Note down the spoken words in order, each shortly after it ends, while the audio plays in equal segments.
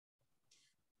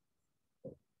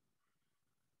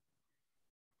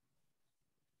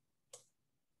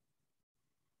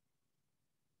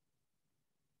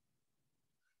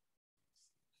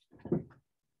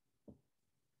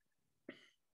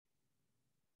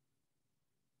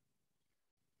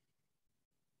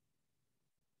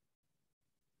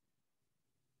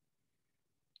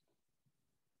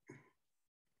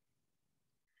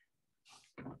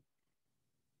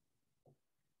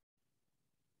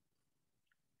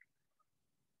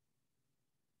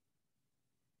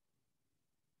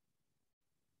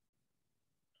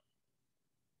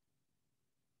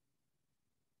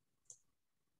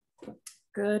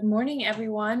Good morning,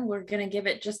 everyone. We're going to give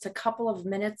it just a couple of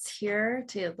minutes here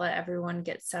to let everyone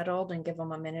get settled and give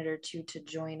them a minute or two to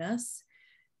join us.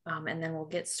 And then we'll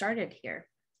get started here.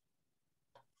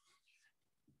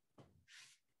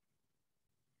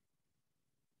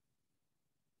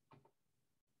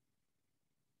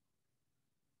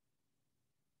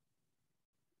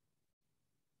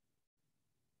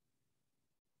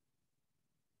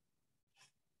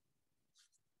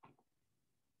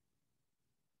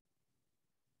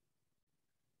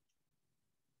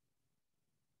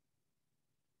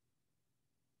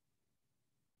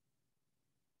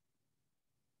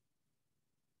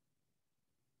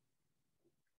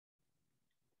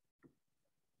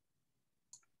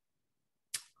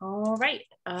 All right,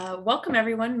 welcome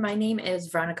everyone. My name is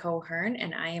Veronica O'Hearn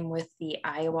and I am with the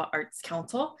Iowa Arts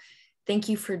Council. Thank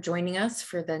you for joining us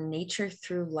for the Nature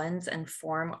Through Lens and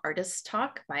Form Artist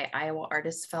Talk by Iowa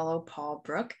Artist Fellow Paul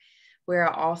Brooke. We're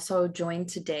also joined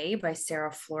today by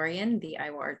Sarah Florian, the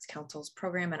Iowa Arts Council's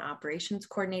Program and Operations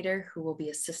Coordinator, who will be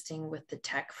assisting with the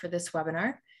tech for this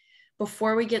webinar.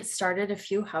 Before we get started, a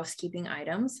few housekeeping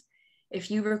items. If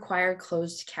you require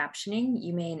closed captioning,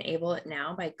 you may enable it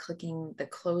now by clicking the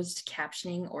closed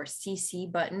captioning or CC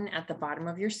button at the bottom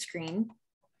of your screen.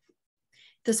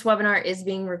 This webinar is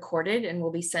being recorded and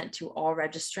will be sent to all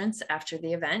registrants after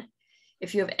the event.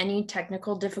 If you have any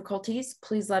technical difficulties,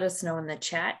 please let us know in the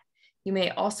chat. You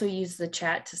may also use the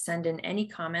chat to send in any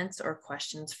comments or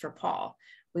questions for Paul.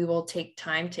 We will take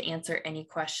time to answer any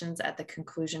questions at the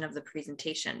conclusion of the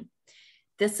presentation.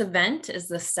 This event is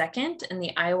the second in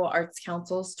the Iowa Arts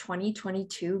Council's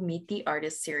 2022 Meet the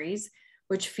Artist series,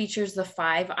 which features the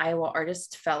 5 Iowa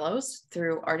Artist Fellows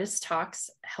through artist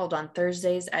talks held on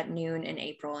Thursdays at noon in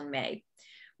April and May.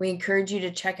 We encourage you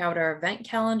to check out our event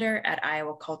calendar at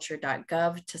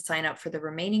iowaculture.gov to sign up for the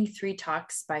remaining 3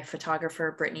 talks by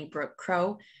photographer Brittany Brooke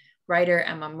Crow, writer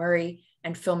Emma Murray,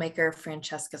 and filmmaker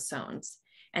Francesca Sones.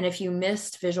 And if you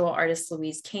missed visual artist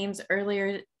Louise Camus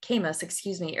earlier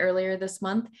this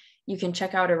month, you can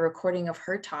check out a recording of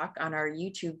her talk on our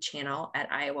YouTube channel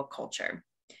at Iowa Culture.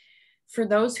 For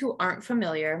those who aren't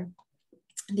familiar,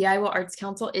 the Iowa Arts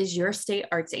Council is your state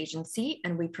arts agency,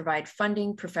 and we provide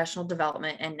funding, professional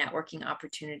development, and networking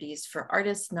opportunities for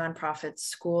artists, nonprofits,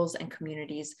 schools, and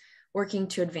communities working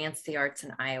to advance the arts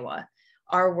in Iowa.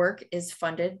 Our work is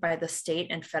funded by the state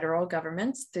and federal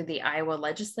governments through the Iowa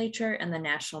Legislature and the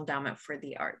National Endowment for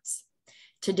the Arts.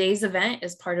 Today's event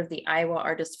is part of the Iowa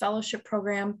Artist Fellowship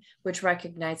Program, which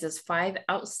recognizes 5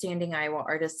 outstanding Iowa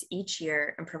artists each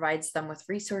year and provides them with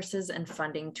resources and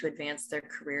funding to advance their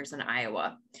careers in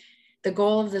Iowa. The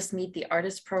goal of this Meet the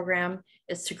Artist program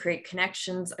is to create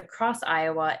connections across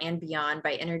Iowa and beyond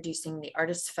by introducing the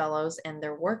Artist Fellows and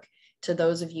their work to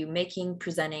those of you making,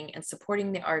 presenting, and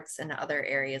supporting the arts in other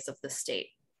areas of the state.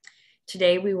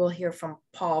 Today, we will hear from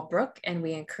Paul Brooke, and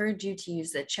we encourage you to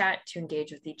use the chat to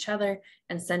engage with each other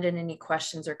and send in any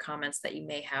questions or comments that you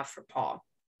may have for Paul.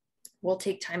 We'll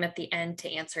take time at the end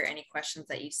to answer any questions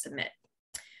that you submit.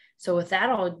 So with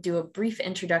that, I'll do a brief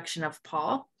introduction of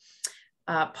Paul.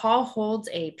 Paul holds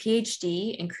a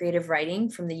PhD in creative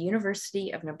writing from the University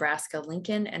of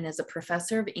Nebraska-Lincoln and is a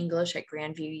professor of English at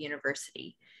Grandview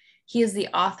University. He is the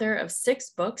author of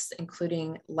 6 books,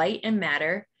 including Light and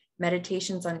Matter,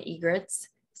 Meditations on Egrets,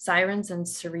 Sirens and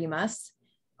Serimas,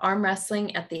 Arm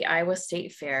Wrestling at the Iowa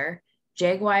State Fair,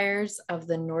 Jaguars of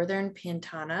the Northern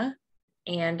Pantana,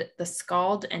 and The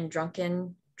Scald and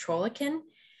Drunken Trollican.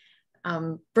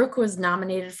 Brooke was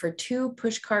nominated for 2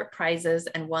 Pushcart Prizes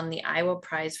and won the Iowa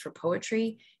Prize for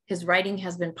Poetry. His writing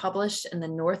has been published in the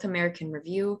North American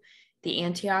Review, the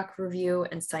Antioch Review,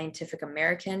 and Scientific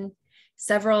American.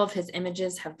 Several of his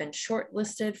images have been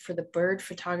shortlisted for the Bird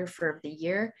Photographer of the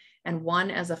Year and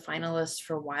won as a finalist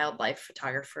for Wildlife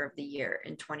Photographer of the Year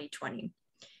in 2020.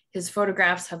 His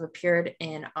photographs have appeared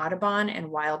in Audubon and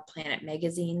Wild Planet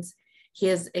magazines. He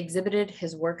has exhibited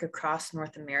his work across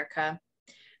North America.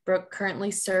 Brooke currently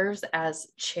serves as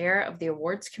chair of the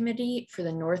awards committee for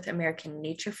the North American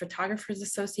Nature Photographers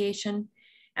Association,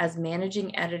 as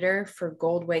managing editor for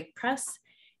Goldwag Press,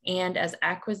 and as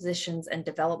acquisitions and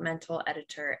developmental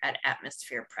editor at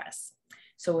Atmosphere Press.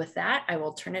 So with that, I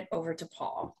will turn it over to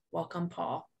Paul. Welcome,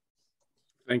 Paul.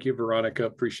 Thank you, Veronica.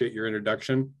 Appreciate your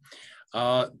introduction.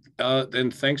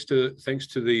 Then thanks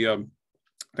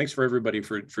for everybody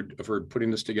for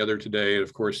putting this together today, and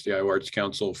of course the Iowa Arts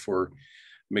Council for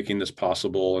making this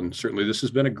possible. And certainly this has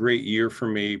been a great year for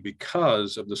me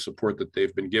because of the support that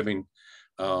they've been giving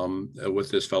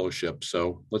with this fellowship.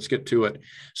 So let's get to it.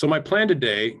 So my plan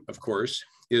today, of course,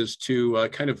 is to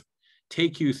kind of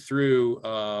take you through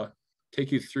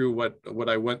what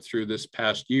I went through this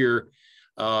past year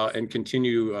and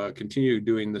continue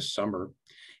doing this summer.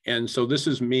 And so this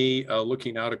is me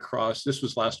looking out across. This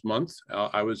was last month.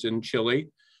 I was in Chile,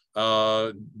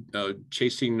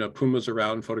 chasing pumas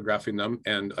around, photographing them.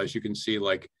 And as you can see,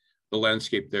 like the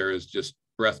landscape there is just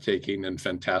breathtaking and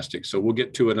fantastic. So we'll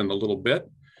get to it in a little bit.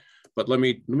 But let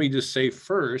me just say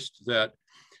first that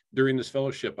during this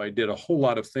fellowship, I did a whole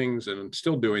lot of things and I'm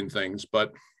still doing things,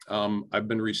 but I've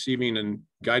been receiving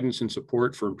guidance and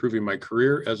support for improving my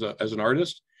career as an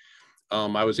artist.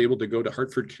 I was able to go to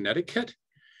Hartford, Connecticut,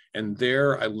 and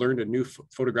there I learned a new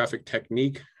photographic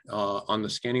technique on the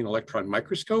scanning electron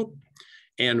microscope.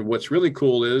 And what's really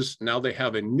cool is now they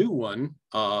have a new one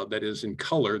that is in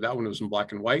color. That one was in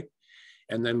black and white.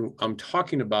 And then I'm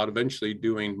talking about eventually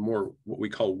doing more what we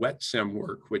call wet sim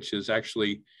work, which is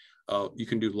actually, you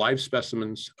can do live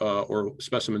specimens or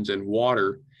specimens in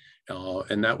water.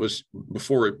 And that was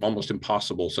before almost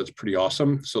impossible. So it's pretty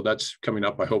awesome. So that's coming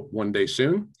up, I hope, one day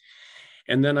soon.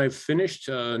 And then I've finished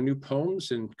new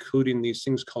poems, including these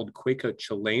things called Cueca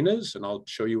Chilenas, and I'll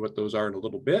show you what those are in a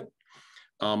little bit.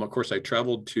 Of course, I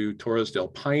traveled to Torres del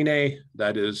Paine,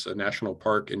 that is a national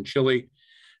park in Chile,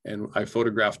 and I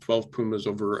photographed 12 pumas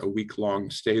over a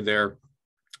week-long stay there.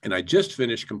 And I just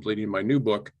finished completing my new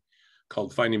book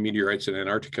called Finding Meteorites in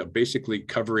Antarctica, basically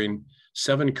covering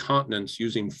 7 continents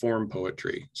using form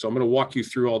poetry. So I'm going to walk you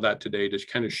through all that today to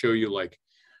kind of show you like,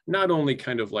 not only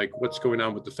kind of like what's going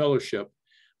on with the fellowship,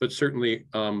 but certainly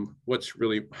what's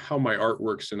really how my art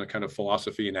works in a kind of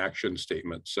philosophy and action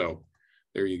statement. So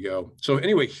there you go. So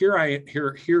anyway,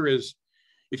 here is,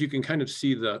 if you can kind of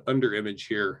see the under image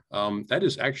here, that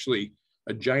is actually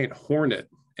a giant hornet.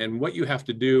 And what you have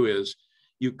to do is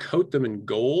you coat them in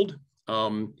gold.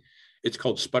 It's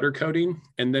called sputter coating.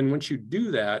 And then once you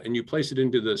do that and you place it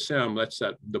into the sim, that's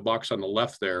the box on the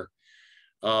left there,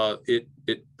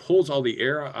 it pulls all the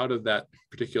air out of that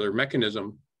particular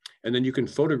mechanism, and then you can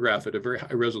photograph it at a very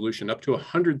high resolution, up to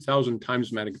 100,000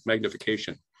 times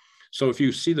magnification. So if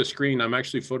you see the screen, I'm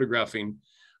actually photographing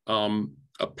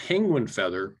a penguin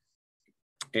feather,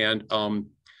 and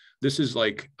this is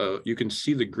like, you can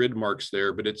see the grid marks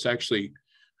there, but it's actually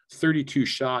 32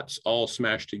 shots all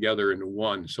smashed together into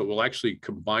one. So we'll actually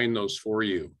combine those for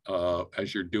you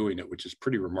as you're doing it, which is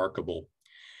pretty remarkable.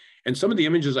 And some of the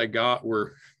images I got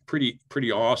were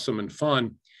pretty awesome and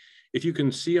fun. If you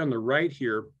can see on the right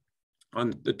here,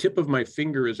 on the tip of my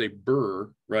finger is a burr,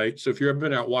 right? So if you've ever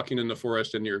been out walking in the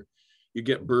forest and you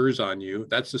get burrs on you,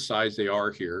 that's the size they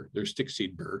are here. They're stick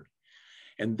seed burr.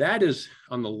 And that is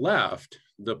on the left,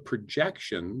 the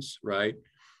projections, right,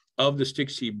 of the stick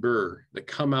seed burr that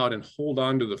come out and hold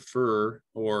onto the fur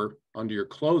or onto your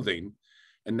clothing.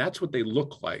 And that's what they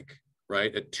look like,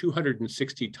 right, at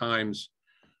 260 times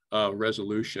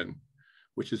resolution,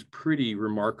 which is pretty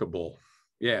remarkable.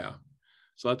 Yeah,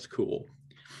 so that's cool.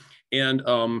 And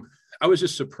I was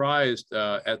just surprised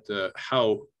at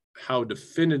how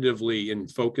definitively in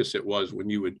focus it was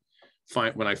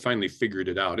when I finally figured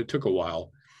it out. It took a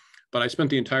while, but I spent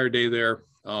the entire day there,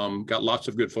 got lots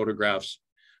of good photographs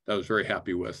that I was very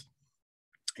happy with.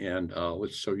 And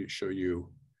let's show you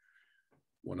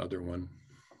one other one,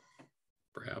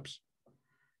 perhaps.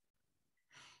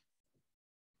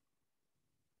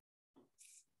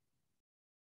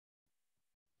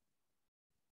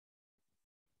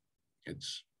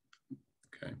 It's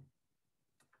okay.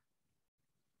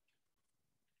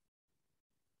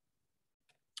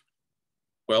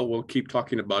 Well, we'll keep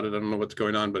talking about it. I don't know what's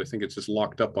going on, but I think it's just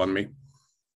locked up on me.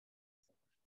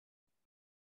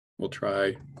 We'll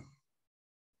try.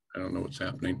 I don't know what's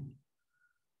happening.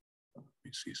 Let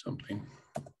me see something.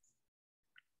 Do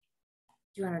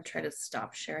you want to try to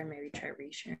stop sharing? Maybe try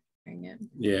resharing it.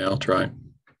 Yeah, I'll try.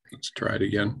 Let's try it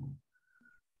again.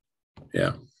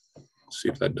 Yeah. See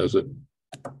if that does it.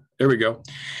 There we go.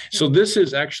 So this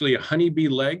is actually a honeybee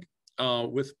leg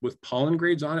with pollen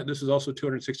grades on it. This is also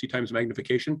 260 times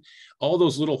magnification. All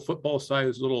those little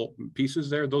football-sized little pieces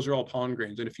there, those are all pollen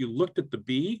grains. And if you looked at the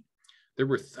bee, there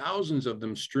were thousands of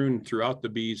them strewn throughout the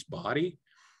bee's body.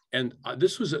 And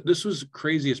this was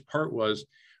craziest part was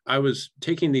I was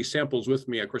taking these samples with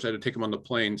me. Of course, I had to take them on the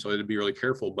plane, so I had to be really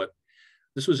careful. But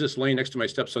this was just laying next to my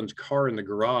stepson's car in the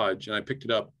garage, and I picked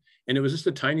it up. And it was just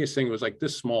the tiniest thing. It was like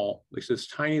this small, like this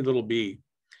tiny little bee,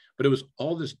 but it was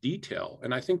all this detail.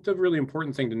 And I think the really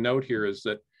important thing to note here is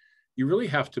that you really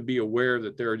have to be aware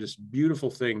that there are just beautiful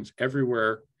things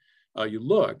everywhere you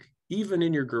look, even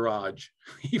in your garage,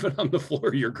 even on the floor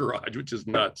of your garage, which is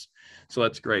nuts. So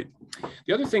that's great.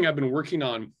 The other thing I've been working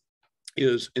on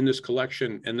is in this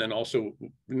collection, and then also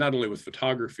not only with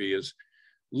photography, is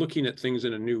looking at things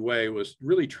in a new way, was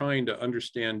really trying to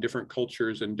understand different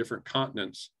cultures and different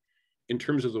continents in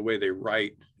terms of the way they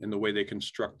write and the way they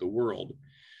construct the world.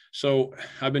 So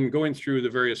I've been going through the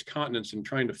various continents and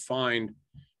trying to find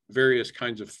various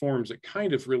kinds of forms that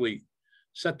kind of really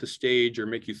set the stage or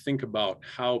make you think about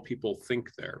how people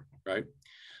think there, right?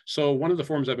 So one of the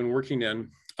forms I've been working in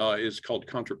is called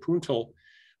contrapuntal,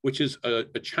 which is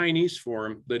a Chinese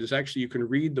form that is actually, you can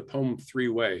read the poem three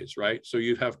ways, right? So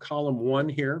you have column 1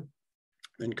 here,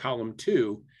 then column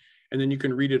 2, and then you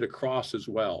can read it across as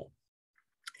well.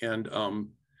 And I'm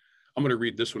going to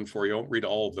read this one for you. I won't read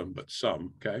all of them, but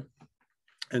some, okay?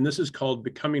 And this is called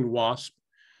Becoming Wasp,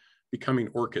 Becoming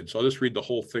Orchid. So I'll just read the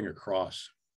whole thing across.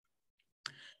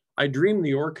 I dreamed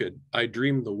the orchid, I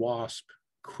dreamed the wasp,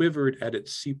 quivered at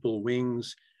its sepal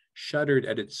wings, shuddered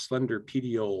at its slender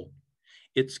petiole,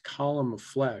 its column of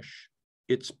flesh,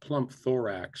 its plump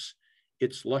thorax,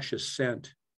 its luscious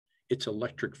scent, its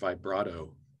electric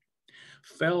vibrato.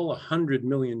 Fell 100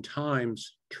 million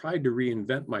times, tried to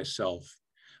reinvent myself,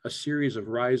 a series of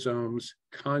rhizomes,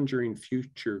 conjuring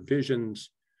future visions,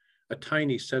 a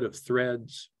tiny set of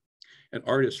threads, an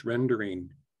artist's rendering,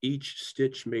 each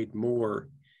stitch made more,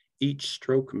 each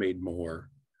stroke made more,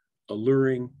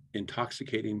 alluring,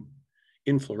 intoxicating,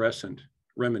 inflorescent,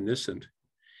 reminiscent.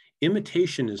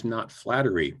 Imitation is not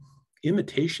flattery.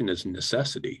 Imitation is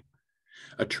necessity.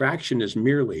 Attraction is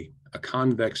merely a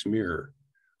convex mirror,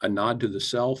 a nod to the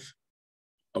self,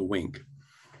 a wink.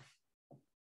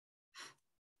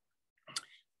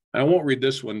 I won't read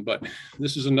this one, but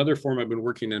this is another form I've been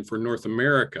working in for North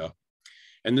America.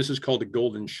 And this is called a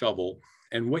golden shovel.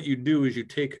 And what you do is you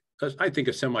take, I think,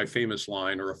 a semi-famous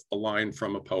line or a line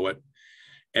from a poet,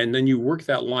 and then you work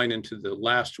that line into the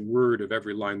last word of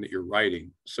every line that you're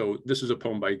writing. So this is a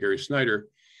poem by Gary Snyder.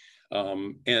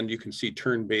 And you can see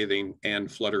tern bathing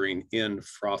and fluttering in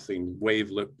frothing,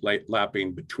 wave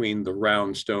lapping between the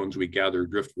round stones we gather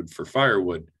driftwood for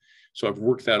firewood. So I've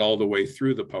worked that all the way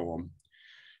through the poem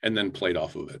and then played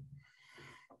off of it.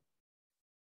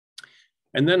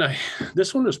 And then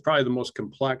this one was probably the most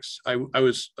complex. I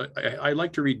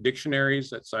like to read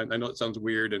dictionaries. I know it sounds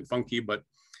weird and funky, but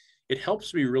it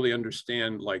helps me really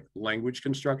understand like language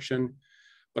construction,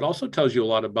 but also tells you a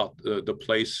lot about the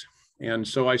place. And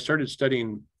so I started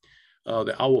studying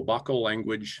the iowaculture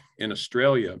language in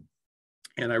Australia,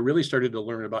 and I really started to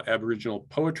learn about Aboriginal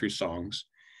poetry songs.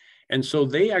 And so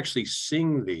they actually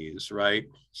sing these, right?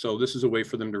 So this is a way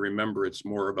for them to remember. It's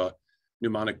more of a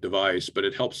mnemonic device, but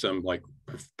it helps them like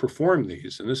perform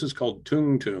these. And this is called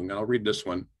Tung Tung. And I'll read this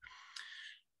one.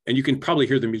 And you can probably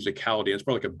hear the musicality. It's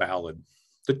probably like a ballad.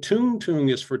 The tung tung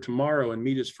is for tomorrow and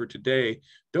meat is for today.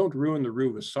 Don't ruin the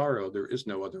roux with sorrow. There is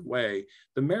no other way.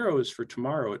 The marrow is for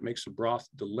tomorrow. It makes a broth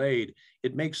delayed.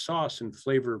 It makes sauce and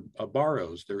flavor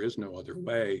borrows. There is no other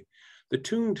way. The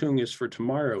tung tung is for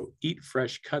tomorrow. Eat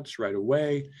fresh cuts right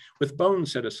away. With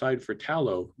bones set aside for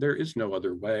tallow. There is no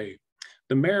other way.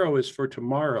 The marrow is for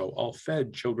tomorrow. All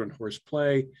fed children horse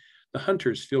play. The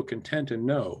hunters feel content and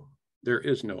know there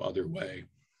is no other way.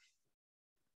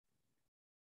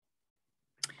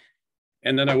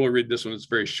 And then I will read this one. It's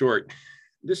very short.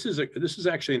 This is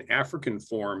actually an African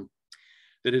form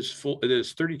that is full. It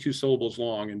is 32 syllables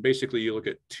long, and basically you look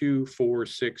at 2, 4,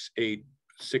 6, 8,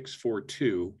 6, 4,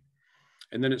 2,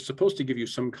 and then it's supposed to give you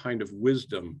some kind of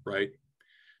wisdom, right?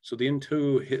 So the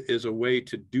into is a way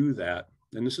to do that,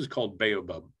 and this is called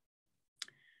baobab.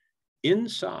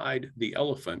 Inside the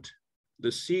elephant,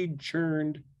 the seed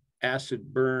churned,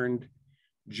 acid burned,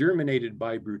 germinated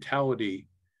by brutality.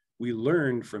 We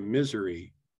learned from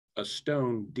misery, a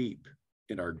stone deep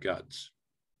in our guts.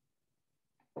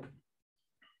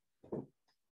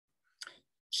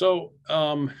 So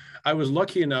I was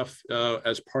lucky enough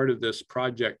as part of this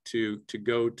project to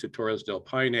go to Torres del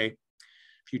Paine. If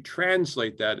you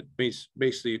translate that, it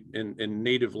basically in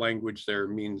native language there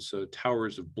means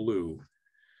towers of blue.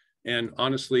 And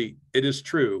honestly, it is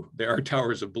true. There are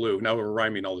towers of blue. Now we're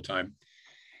rhyming all the time.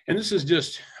 And this is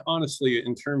just honestly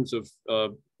in terms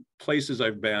of places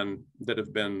I've been that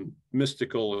have been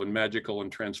mystical and magical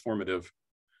and transformative,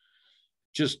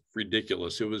 just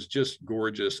ridiculous. It was just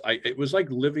gorgeous. It was like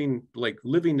living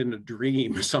in a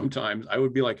dream. Sometimes I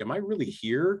would be like, am I really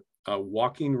here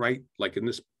walking right like in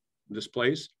this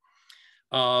place?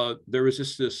 There was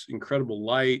just this incredible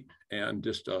light and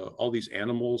just all these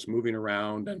animals moving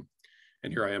around, and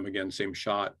here I am again, same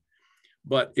shot.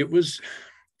 But it was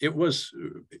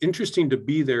interesting to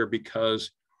be there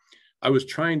because I was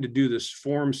trying to do this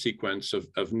form sequence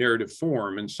of narrative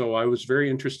form. And so I was very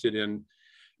interested in,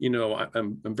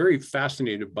 I'm very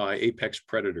fascinated by apex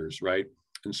predators, right?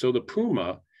 And so the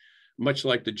puma, much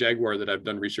like the jaguar that I've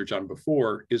done research on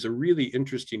before, is a really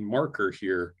interesting marker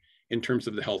here in terms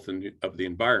of the health of the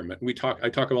environment. I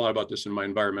talk a lot about this in my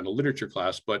environmental literature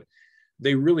class, but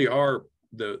they really are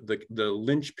the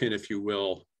linchpin, if you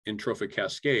will, in trophic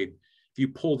cascade. If you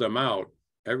pull them out,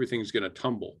 everything's going to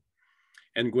tumble.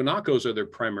 And guanacos are their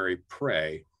primary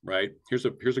prey, right? Here's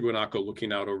a guanaco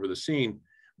looking out over the scene,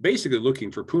 basically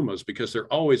looking for pumas because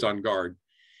they're always on guard.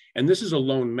 And this is a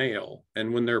lone male.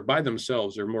 And when they're by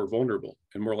themselves, they're more vulnerable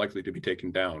and more likely to be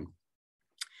taken down.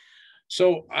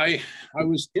 So I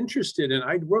was interested, and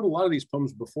I wrote a lot of these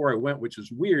poems before I went, which is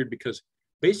weird because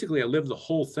basically I lived the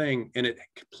whole thing and it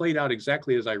played out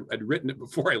exactly as I had written it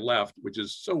before I left, which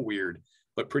is so weird,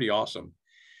 but pretty awesome.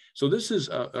 So this is,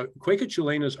 cueca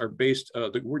chilenas are based,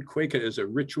 the word cueca is a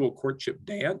ritual courtship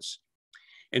dance.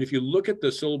 And if you look at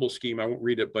the syllable scheme, I won't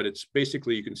read it, but it's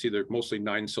basically, you can see they're mostly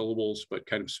 9 syllables, but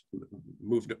kind of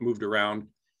moved around.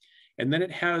 And then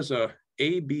it has a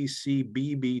A, B, C,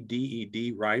 B, B, D, E,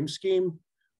 D rhyme scheme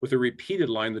with a repeated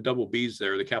line. The double B's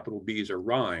there, the capital B's are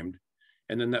rhymed.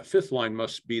 And then that 5th line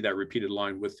must be that repeated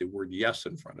line with the word yes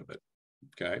in front of it,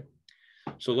 okay?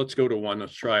 So let's go to one,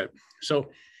 let's try it. So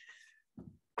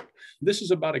this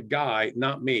is about a guy,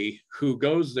 not me, who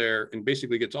goes there and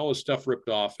basically gets all his stuff ripped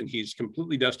off and he's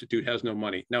completely destitute, has no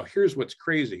money. Now, here's what's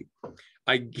crazy.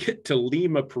 I get to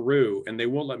Lima, Peru, and they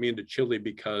won't let me into Chile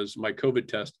because my COVID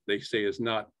test, they say, is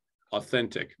not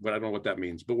authentic, but I don't know what that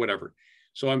means, but whatever.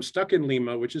 So I'm stuck in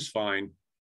Lima, which is fine.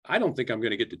 I don't think I'm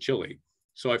going to get to Chile.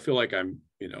 So I feel like I'm,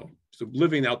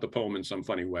 living out the poem in some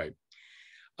funny way.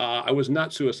 I was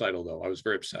not suicidal, though. I was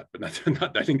very upset, but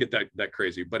I didn't get that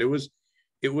crazy. But it was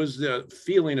the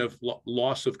feeling of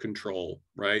loss of control,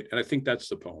 right? And I think that's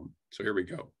the poem. So here we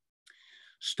go.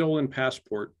 Stolen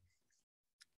passport,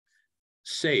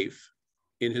 safe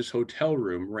in his hotel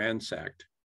room ransacked.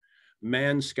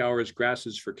 Man scours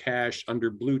grasses for cash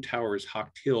under blue towers,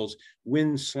 hawked hills.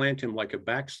 Winds slant him like a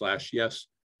backslash. Yes,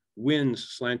 winds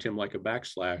slant him like a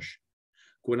backslash.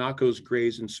 Guanacos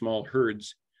graze in small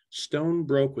herds. Stone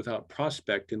broke without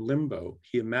prospect in limbo.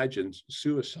 He imagines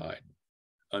suicide,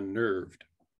 unnerved.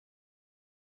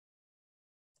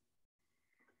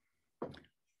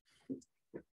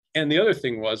 And the other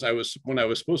thing was, when I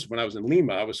was in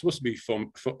Lima, I was supposed to be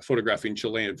photographing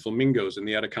Chilean flamingos in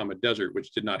the Atacama Desert,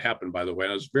 which did not happen, by the way.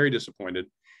 And I was very disappointed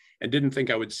and didn't think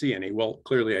I would see any. Well,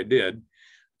 clearly I did.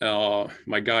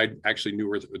 My guide actually knew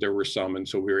where there were some. And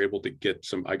so we were able to get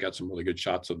some, I got some really good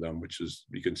shots of them, which is,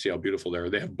 you can see how beautiful they are.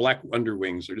 They have black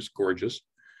underwings. They're just gorgeous.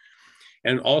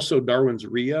 And also Darwin's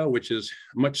rhea, which is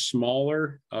much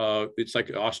smaller. It's like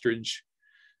an ostrich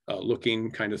looking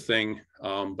kind of thing,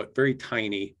 but very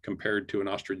tiny compared to an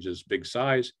ostrich's big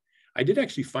size. I did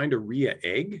actually find a rhea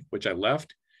egg, which I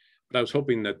left, but I was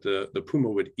hoping that the puma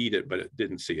would eat it, but it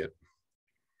didn't see it.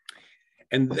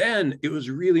 And then it was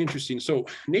really interesting. So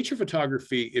nature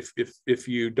photography, if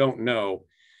you don't know,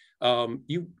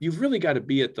 you've really got to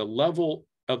be at the level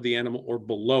of the animal or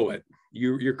below it.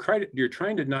 You're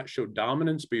trying to not show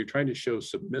dominance, but you're trying to show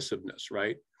submissiveness,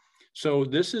 right? So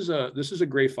this is a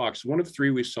gray fox, one of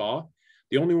 3 we saw,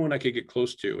 the only one I could get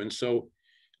close to. And so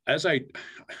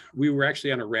we were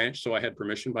actually on a ranch, so I had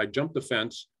permission, but I jumped the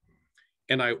fence.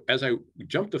 And as I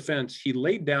jumped the fence, he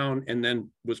laid down and then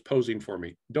was posing for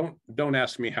me. Don't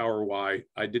ask me how or why.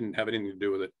 I didn't have anything to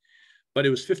do with it, but it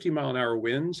was 50-mile-an-hour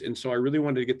winds. And so I really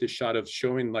wanted to get this shot of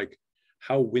showing like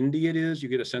how windy it is. You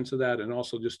get a sense of that. And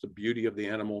also just the beauty of the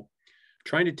animal.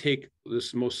 Trying to take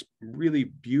this most really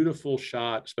beautiful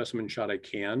specimen shot I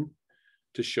can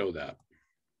to show that.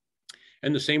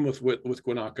 And the same with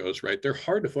guanacos, right? They're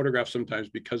hard to photograph sometimes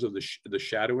because of the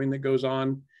shadowing that goes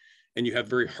on, and you have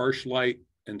very harsh light,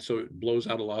 and so it blows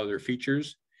out a lot of their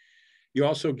features. You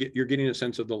also you're getting a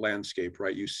sense of the landscape,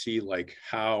 right? You see like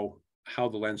how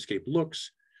the landscape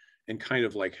looks and kind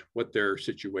of like what their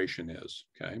situation is,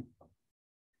 okay?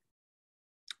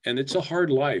 And it's a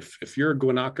hard life. If you're a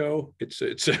guanaco, it's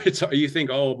you think,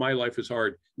 oh, my life is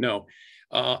hard. No,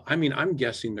 I mean, I'm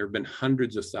guessing there have been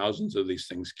hundreds of thousands of these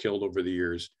things killed over the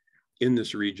years in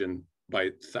this region by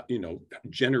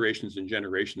generations and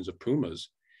generations of pumas.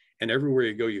 And everywhere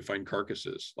you go, you find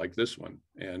carcasses like this one.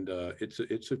 And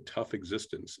it's a tough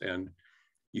existence. And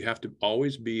you have to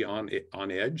always be on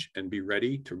edge and be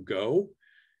ready to go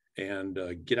and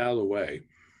get out of the way.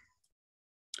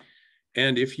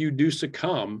 And if you do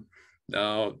succumb,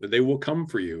 they will come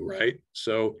for you, right?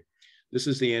 So this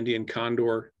is the Andean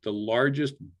condor, the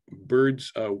largest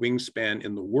bird's wingspan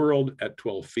in the world at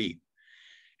 12 feet.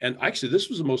 And actually, this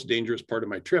was the most dangerous part of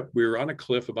my trip. We were on a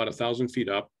cliff about 1,000 feet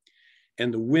up,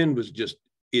 and the wind was just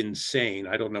insane.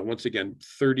 I don't know, once again,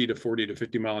 30 to 40 to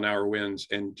 50 mile an hour winds,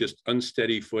 and just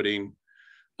unsteady footing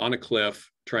on a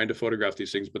cliff trying to photograph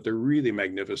these things, but they're really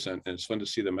magnificent, and it's fun to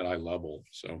see them at eye level.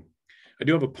 So I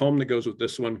do have a poem that goes with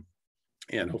this one,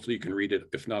 and hopefully you can read it.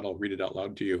 If not, I'll read it out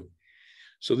loud to you.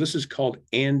 So this is called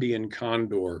Andean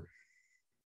Condor.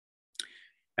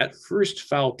 At first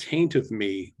foul taint of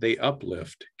me they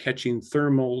uplift, catching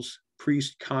thermals,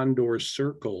 priest condors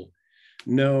circle.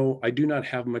 No, I do not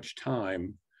have much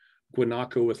time.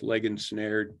 Guanaco with leg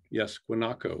ensnared, yes,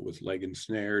 guanaco with leg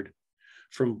ensnared.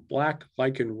 From black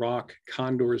lichen rock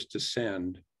condors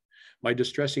descend. My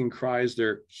distressing cries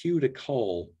their hue to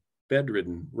cull,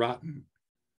 bedridden, rotten.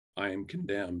 I am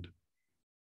condemned.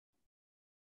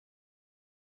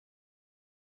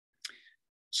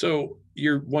 So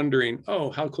you're wondering, oh,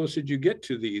 how close did you get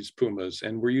to these pumas,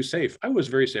 and were you safe? I was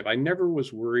very safe. I never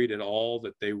was worried at all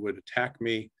that they would attack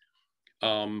me.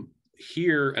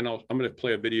 Here, and I'm going to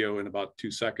play a video in about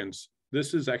 2 seconds.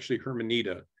 This is actually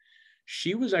Hermanita.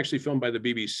 She was actually filmed by the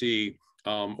BBC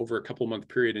over a couple-month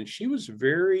period, and she was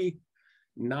very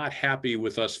not happy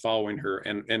with us following her.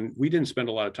 And we didn't spend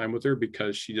a lot of time with her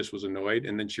because she just was annoyed,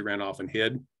 and then she ran off and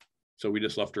hid. So we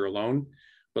just left her alone.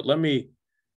 But let me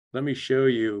show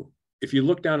you. If you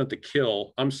look down at the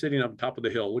kill, I'm sitting up top of the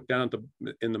hill. Look down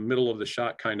at in the middle of the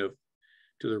shot, kind of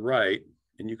to the right,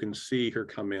 and you can see her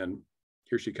come in.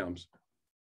 Here she comes.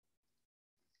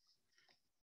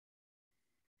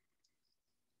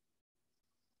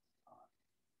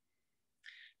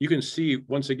 You can see,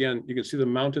 once again, you can see the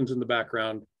mountains in the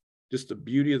background, just the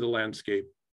beauty of the landscape.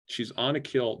 She's on a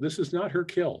kill. This is not her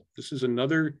kill. This is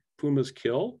another puma's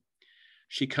kill.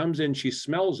 She comes in, she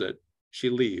smells it, she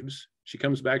leaves. She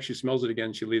comes back, she smells it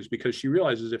again, she leaves, because she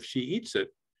realizes if she eats it,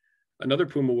 another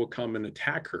puma will come and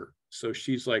attack her. So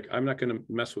she's like, I'm not going to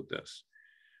mess with this.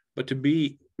 But to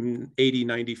be 80,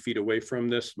 90 feet away from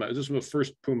this was the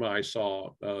first puma I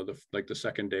saw, the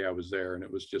second day I was there, and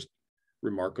it was just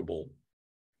remarkable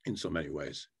in so many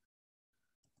ways.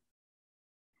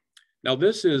 Now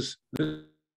this is...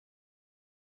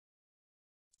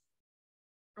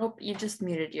 Oh, you just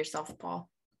muted yourself, Paul.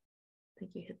 I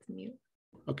think you hit the mute.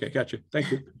 Okay, gotcha.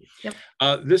 Thank you.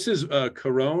 Yep. This is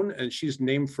Caron, and she's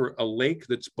named for a lake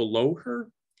that's below her.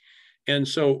 And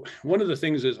so one of the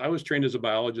things is, I was trained as a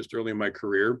biologist early in my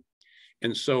career.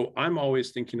 And so I'm always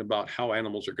thinking about how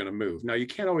animals are going to move. Now, you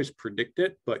can't always predict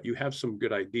it, but you have some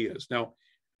good ideas. Now,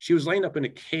 she was laying up in a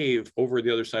cave over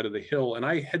the other side of the hill, and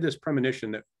I had this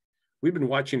premonition that we've been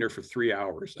watching her for 3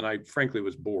 hours, and I frankly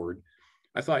was bored.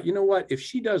 I thought, you know what, if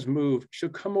she does move, she'll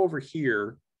come over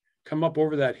here, come up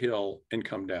over that hill, and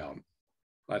come down.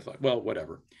 I thought, well,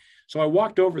 whatever. So I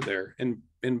walked over there, and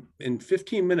in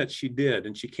 15 minutes she did,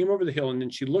 and she came over the hill, and then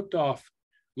she looked off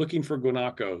looking for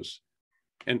guanacos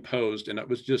and posed, and it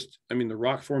was just, I mean, the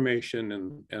rock formation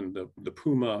and the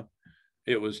puma,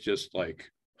 it was just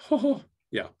like, oh,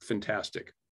 yeah,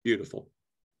 fantastic, beautiful.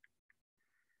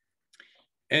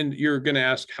 And you're going to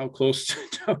ask, how close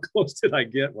did I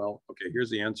get? Well, okay, here's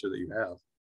the answer that you have.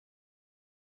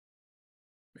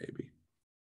 Maybe.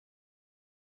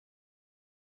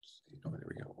 Oh, there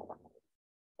we go.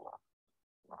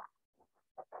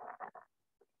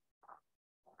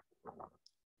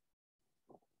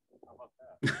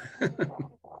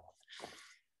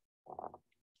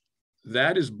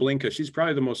 That is Blinka. She's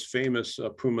probably the most famous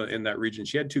puma in that region.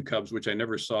 She had 2 cubs, which I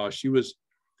never saw. She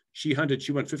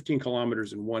went 15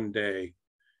 kilometers in 1 day,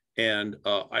 and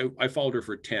I followed her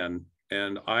for 10,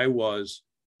 and I was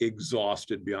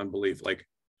exhausted beyond belief.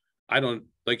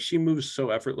 She moves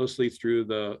so effortlessly through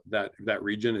that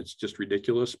region. It's just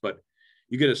ridiculous, but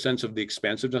you get a sense of the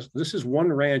expansiveness. This is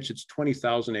one ranch. It's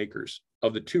 20,000 acres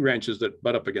of the 2 ranches that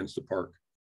butt up against the park.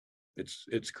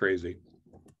 It's crazy.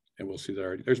 And we'll see that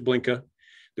already. There's Blinka.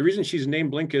 The reason she's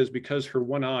named Blinka is because her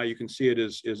one eye, you can see it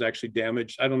is actually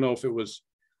damaged. I don't know if it was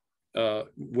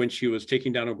when she was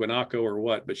taking down a guanaco or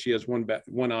what, but she has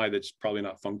one eye that's probably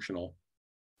not functional.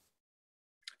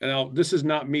 And now, this is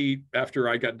not me after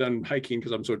I got done hiking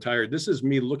because I'm so tired. This is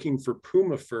me looking for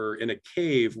puma fur in a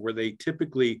cave where they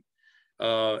typically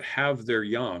have their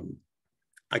young.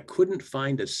 I couldn't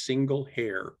find a single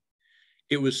hair.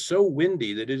 It was so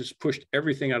windy that it just pushed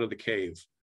everything out of the cave.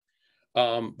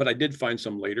 But I did find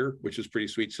some later, which is pretty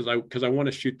sweet, because I want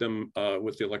to shoot them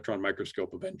with the electron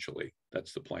microscope eventually.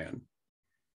 That's the plan.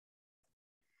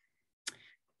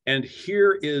 And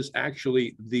here is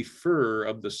actually the fur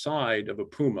of the side of a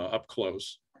puma up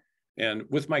close. And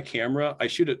with my camera, I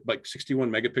shoot at like 61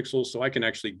 megapixels, so I can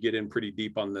actually get in pretty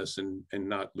deep on this and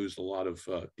not lose a lot of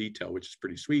detail, which is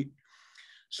pretty sweet.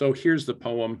 So here's the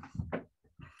poem. Let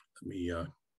me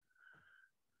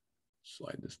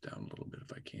slide this down a little bit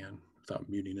if I can without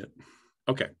muting it.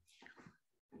 Okay.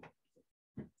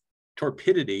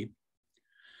 Torpidity.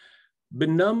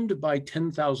 Benumbed by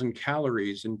 10,000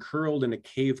 calories and curled in a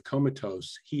cave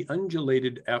comatose, he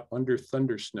undulated out under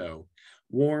thunder snow.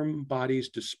 Warm bodies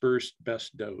dispersed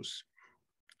best dose.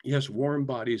 Yes, warm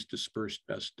bodies dispersed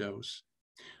best dose.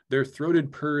 Their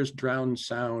throated purrs drowned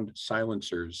sound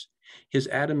silencers. His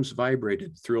atoms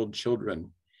vibrated, thrilled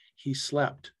children. He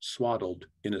slept, swaddled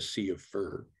in a sea of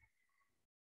fur.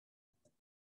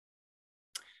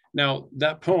 Now,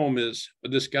 that poem is,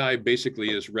 this guy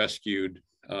basically is rescued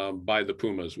by the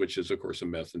pumas, which is, of course, a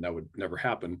myth, and that would never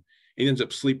happen. He ends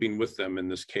up sleeping with them in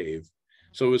this cave.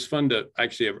 So it was fun to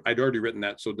actually, I'd already written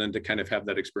that, so then to kind of have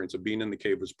that experience of being in the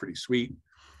cave was pretty sweet.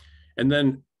 And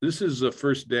then this is the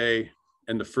first day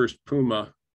and the first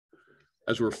puma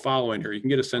as we're following her. You can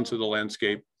get a sense of the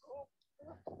landscape.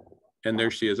 And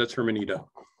there she is, that's Hermanita.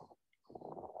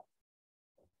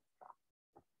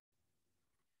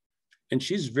 And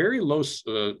she's very low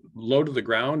to the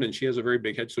ground, and she has a very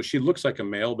big head. So she looks like a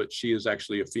male, but she is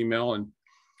actually a female. And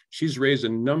she's raised a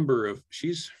number of,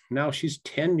 she's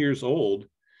 10 years old,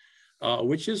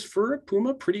 which is for a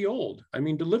puma pretty old. I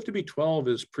mean, to live to be 12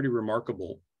 is pretty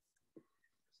remarkable.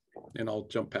 And I'll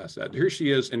jump past that. Here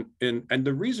she is. And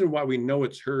the reason why we know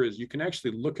it's her is you can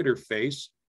actually look at her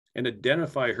face and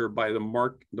identify her by the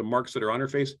marks that are on her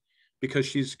face,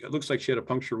 because it looks like she had a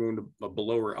puncture wound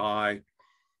below her eye.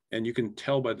 And you can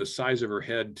tell by the size of her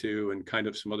head too, and kind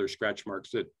of some other scratch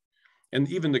marks and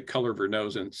even the color of her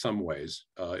nose in some ways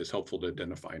is helpful to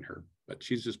identifying her, but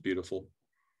she's just beautiful.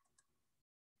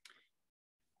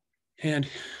 And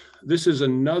this is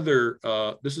another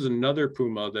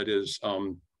puma that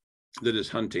is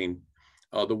hunting.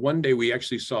 The one day we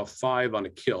actually saw 5 on a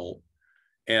kill,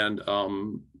 and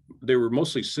they were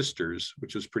mostly sisters,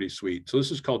 which was pretty sweet. So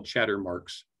this is called chatter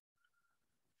marks.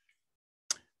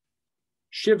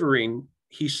 Shivering,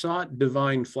 he sought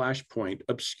divine flashpoint.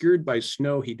 Obscured by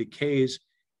snow, he decays,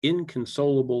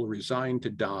 inconsolable, resigned to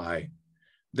die.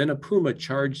 Then a puma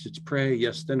charged its prey.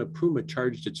 Yes, then a puma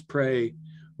charged its prey,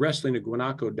 wrestling a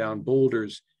guanaco down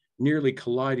boulders, nearly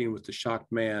colliding with the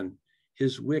shocked man.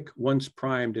 His wick, once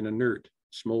primed and inert,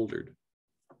 smoldered.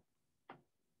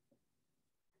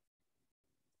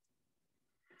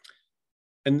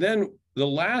 And then the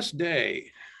last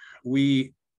day,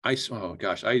 I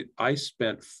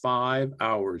spent 5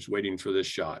 hours waiting for this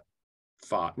shot.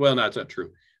 5. Well, no, that's not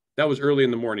true. That was early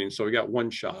in the morning, so we got one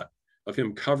shot of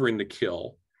him covering the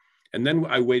kill. And then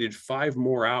I waited 5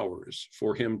 more hours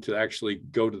for him to actually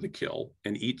go to the kill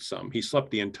and eat some. He slept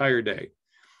the entire day.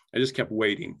 I just kept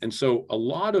waiting. And so a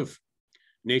lot of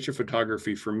nature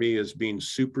photography for me is being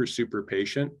super, super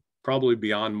patient, probably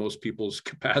beyond most people's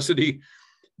capacity.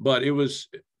 But it was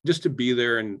just to be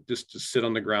there and just to sit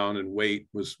on the ground and wait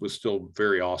was still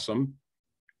very awesome.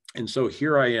 And so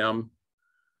here I am,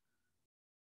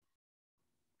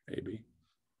 maybe.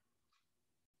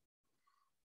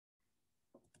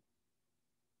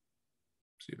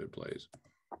 See if it plays.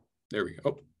 There we go.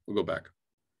 Oh, we'll go back.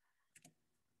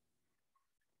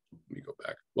 Let me go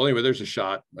back. Well, anyway, there's a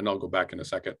shot, and I'll go back in a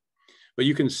second. But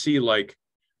you can see, like,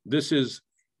 this is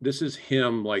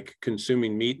him, like,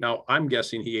 consuming meat. Now, I'm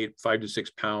guessing he ate 5 to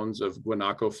 6 pounds of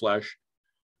guanaco flesh.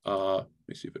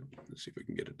 Let's see if we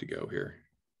can get it to go here.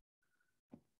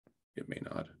 It may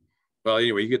not. Well,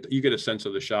 anyway, you get a sense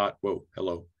of the shot. Whoa,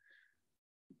 hello.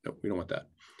 No, we don't want that.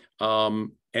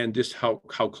 And just how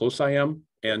close I am,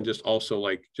 and just also,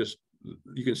 like, just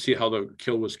you can see how the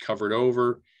kill was covered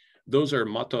over. Those are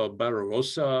Mata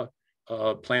barbarossa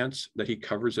plants that he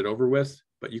covers it over with.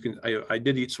 But I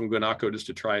did eat some guanaco just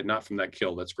to try it, not from that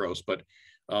kill, that's gross, but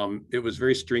it was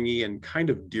very stringy and kind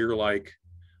of deer-like,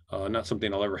 not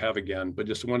something I'll ever have again, but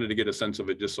just wanted to get a sense of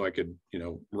it just so I could,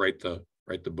 write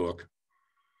the book.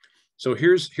 So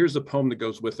here's the poem that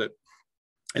goes with it.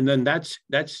 And then that's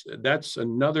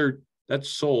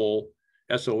Soul,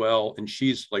 S-O-L, and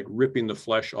she's like ripping the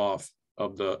flesh off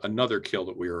of another kill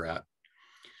that we were at.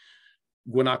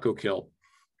 Guanaco kill.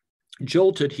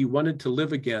 Jolted, he wanted to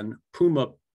live again.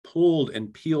 Puma pulled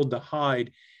and peeled the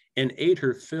hide and ate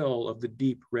her fill of the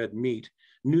deep red meat.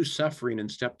 Knew suffering and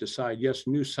stepped aside. Yes,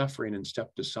 knew suffering and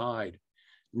stepped aside.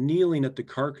 Kneeling at the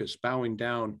carcass, bowing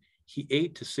down, he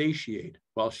ate to satiate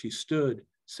while she stood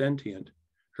sentient.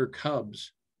 Her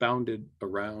cubs bounded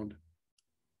around.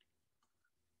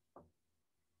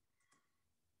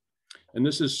 And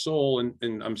this is Soul,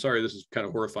 and I'm sorry, this is kind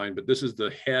of horrifying, but this is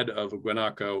the head of a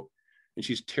guanaco, and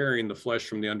she's tearing the flesh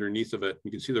from the underneath of it.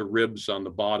 You can see the ribs on the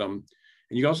bottom,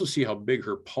 and you can also see how big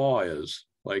her paw is.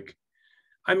 Like,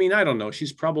 I mean, I don't know.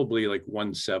 She's probably like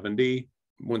 170,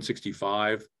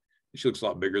 165. She looks a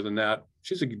lot bigger than that.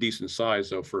 She's a decent size,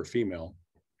 though, for a female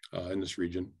in this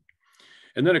region.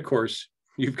 And then, of course,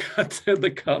 you've got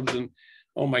the cubs. And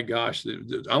oh my gosh,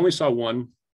 I only saw one.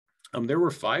 There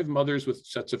were 5 mothers with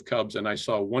sets of cubs, and I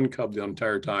saw one cub the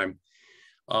entire time.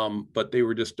 But they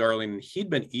were just darling. He'd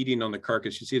been eating on the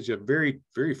carcass. You see, it's a very,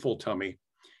 very full tummy.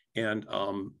 And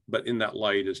but in that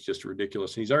light is just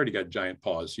ridiculous. And he's already got giant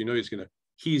paws. You know,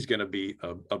 he's gonna be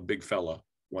a big fella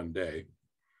one day.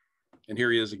 And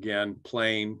here he is again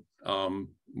playing on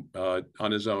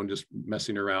his own, just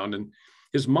messing around. And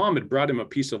his mom had brought him a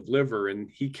piece of liver, and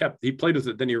he played with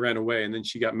it. Then he ran away, and then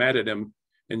she got mad at him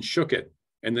and shook it,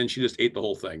 and then she just ate the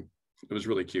whole thing. It was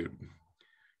really cute.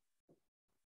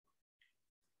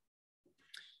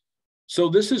 So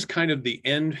this is kind of the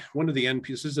end, one of the end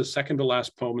pieces. This is the second to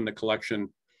last poem in the collection.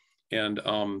 And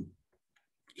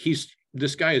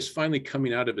this guy is finally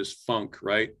coming out of his funk,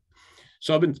 right?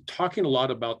 So I've been talking a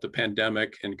lot about the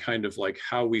pandemic and kind of like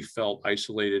how we felt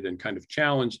isolated and kind of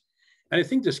challenged. And I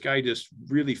think this guy just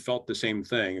really felt the same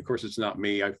thing. Of course, it's not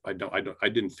me. I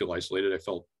didn't feel isolated. I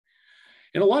felt,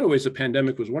 in a lot of ways, the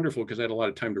pandemic was wonderful because I had a lot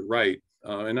of time to write.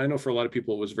 And I know for a lot of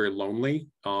people, it was very lonely.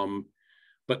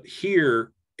 But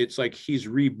here, it's like he's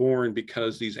reborn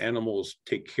because these animals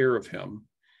take care of him.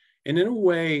 And in a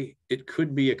way, it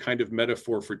could be a kind of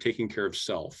metaphor for taking care of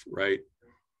self, right?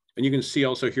 And you can see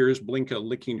also here is Blinka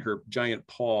licking her giant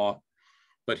paw.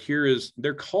 But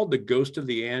they're called the ghost of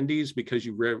the Andes because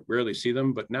you rarely see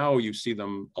them, but now you see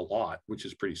them a lot, which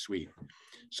is pretty sweet.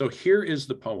 So here is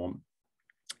the poem.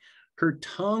 Her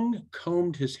tongue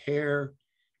combed his hair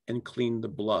and cleaned the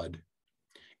blood.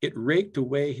 It raked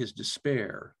away his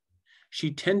despair.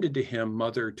 She tended to him,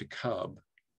 mother to cub.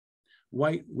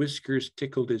 White whiskers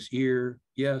tickled his ear.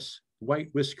 Yes, white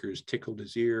whiskers tickled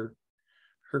his ear.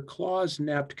 Her claws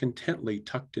napped contently,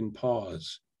 tucked in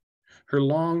paws. Her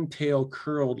long tail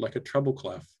curled like a treble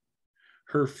clef.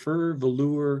 Her fur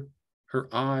velour, her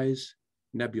eyes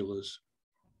nebulas.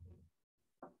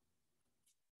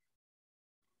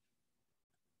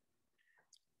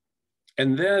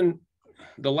 And then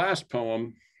the last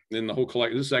poem in the whole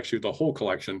collection, this is actually the whole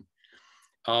collection.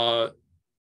 I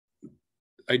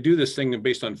do this thing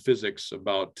based on physics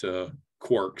about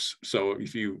quarks. So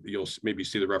if you'll maybe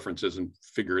see the references and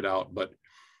figure it out, but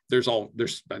there's I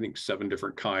think 7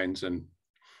 different kinds. And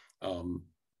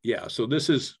yeah, so this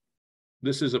is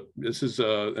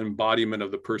an embodiment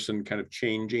of the person kind of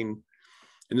changing.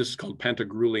 And this is called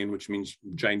pantagruelian, which means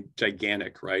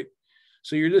gigantic, right?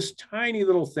 So you're this tiny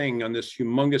little thing on this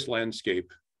humongous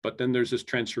landscape, but then there's this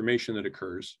transformation that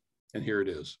occurs. And here it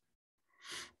is.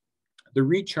 The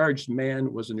recharged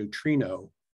man was a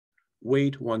neutrino,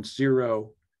 weight once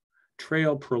 0,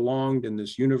 trail prolonged in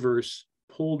this universe,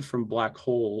 pulled from black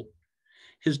hole.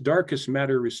 His darkest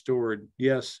matter restored,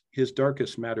 yes, his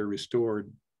darkest matter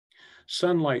restored.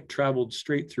 Sunlight traveled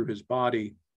straight through his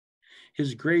body.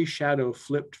 His gray shadow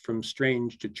flipped from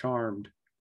strange to charmed.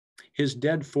 His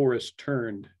dead forest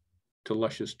turned to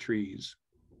luscious trees.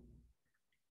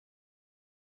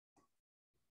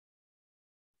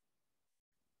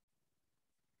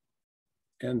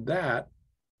 And that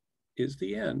is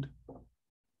the end.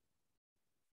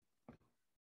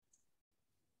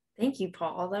 Thank you,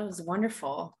 Paul. That was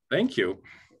wonderful. Thank you.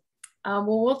 Well,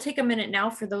 we'll take a minute now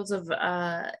for those of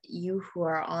you who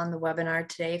are on the webinar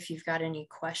today. If you've got any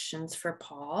questions for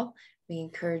Paul, we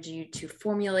encourage you to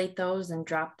formulate those and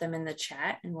drop them in the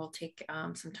chat, and we'll take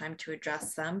some time to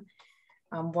address them.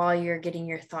 While you're getting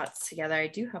your thoughts together, I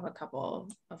do have a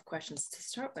couple of questions to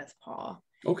start with, Paul.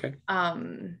 Okay.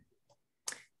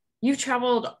 You've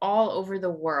traveled all over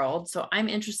the world, so I'm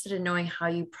interested in knowing how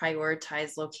you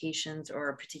prioritize locations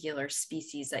or particular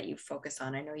species that you focus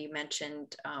on. I know you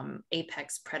mentioned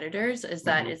apex predators. Is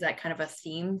that kind of a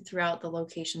theme throughout the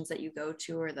locations that you go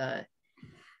to, or the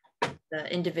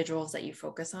individuals that you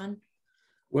focus on?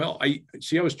 Well, I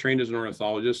was trained as an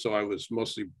ornithologist, so I was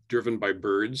mostly driven by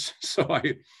birds. So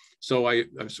I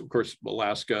of course,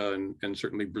 Alaska and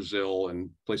certainly Brazil and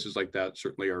places like that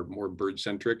certainly are more bird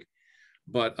centric.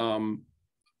 But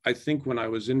I think when I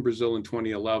was in Brazil in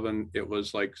 2011, it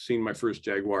was like seeing my first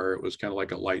jaguar. It was kind of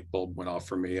like a light bulb went off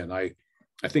for me. And I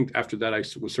think after that, I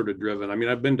was sort of driven. I mean,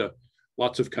 I've been to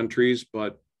lots of countries,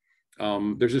 but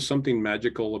there's just something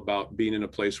magical about being in a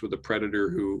place with a predator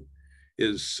who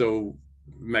is so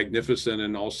magnificent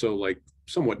and also like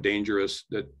somewhat dangerous,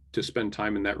 that to spend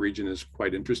time in that region is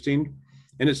quite interesting.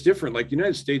 And it's different. Like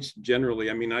United States generally,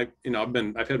 I mean, I've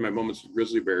had my moments with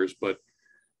grizzly bears, but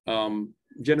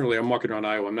generally I'm walking around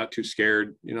Iowa. I'm not too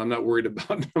scared. I'm not worried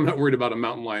about a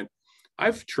mountain lion.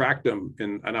 I've tracked them,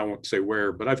 and I won't say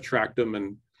where, but I've tracked them,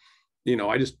 and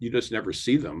you just never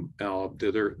see them.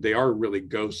 They are really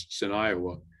ghosts in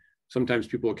Iowa. Sometimes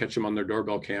people will catch them on their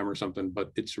doorbell cam or something,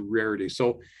 but it's a rarity.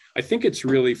 So I think it's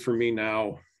really, for me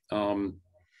now,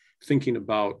 thinking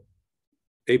about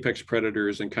apex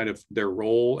predators and kind of their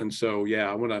role. And so,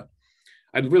 yeah,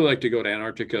 I'd really like to go to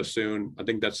Antarctica soon. I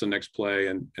think that's the next play,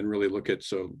 and really look at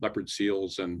leopard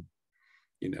seals and,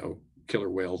 killer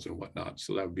whales and whatnot.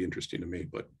 So that would be interesting to me,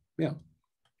 but yeah.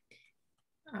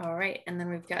 All right, and then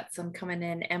we've got some coming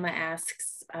in. Emma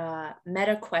asks,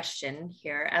 meta question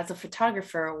here. As a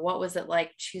photographer, what was it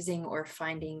like choosing or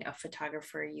finding a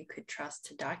photographer you could trust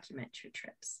to document your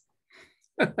trips?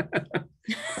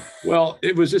 Well,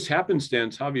 it was just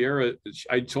happenstance. Javiera,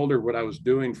 I told her what I was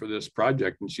doing for this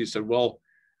project, and she said, well,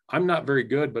 I'm not very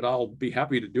good, but I'll be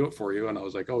happy to do it for you. And I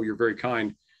was like, oh, you're very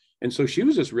kind. And so she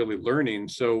was just really learning.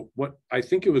 So what I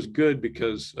think it was good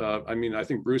because, I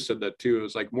think Bruce said that too. It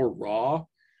was like more raw.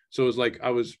 So it was like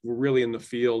we're really in the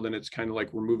field, and it's kind of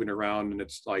like we're moving around, and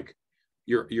it's like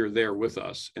you're there with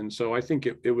us. And so I think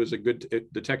it was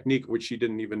the technique, which she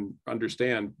didn't even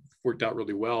understand, worked out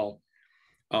really well.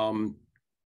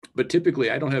 But typically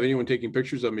I don't have anyone taking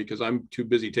pictures of me because I'm too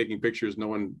busy taking pictures. No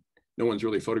one's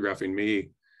really photographing me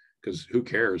because who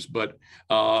cares? But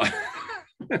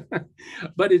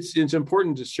but it's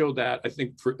important to show that, I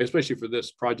think, especially for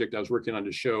this project I was working on,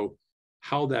 to show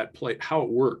how it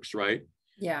works, right?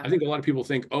 Yeah. I think a lot of people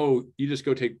think, oh, you just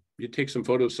you take some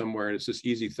photos somewhere and it's this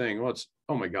easy thing. Well,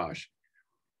 oh my gosh.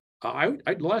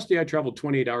 The last day I traveled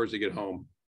 28 hours to get home,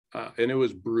 and it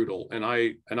was brutal. And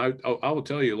I will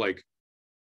tell you, like,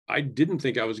 I didn't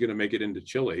think I was going to make it into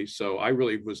Chile. So I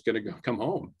really was going to come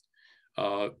home.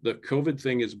 The COVID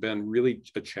thing has been really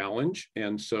a challenge.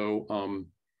 And so,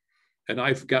 and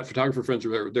I've got photographer friends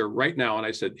who are there right now. And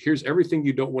I said, here's everything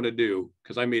you don't want to do,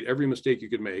 because I made every mistake you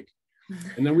could make.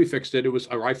 And then we fixed it.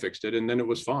 I fixed it, and then it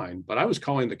was fine. But I was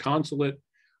calling the consulate.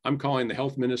 I'm calling the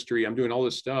health ministry. I'm doing all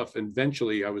this stuff. And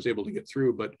eventually I was able to get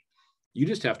through, but you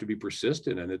just have to be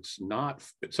persistent. And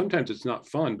sometimes it's not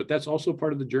fun, but that's also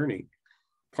part of the journey.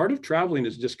 Part of traveling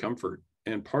is discomfort,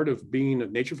 and part of being a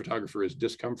nature photographer is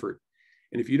discomfort.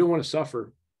 And if you don't want to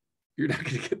suffer, you're not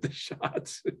going to get the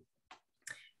shots.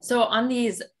 So on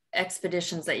these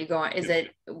expeditions that you go on,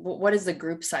 what is the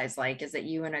group size like? Is it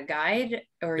you and a guide,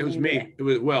 or it was me? It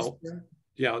was,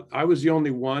 yeah, I was the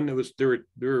only one. There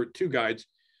were two guides.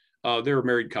 They were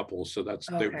married couples, so that's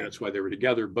why they were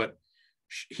together. But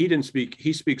he didn't speak.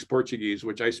 He speaks Portuguese,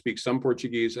 which I speak some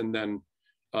Portuguese, and then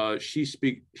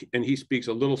he speaks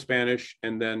a little Spanish,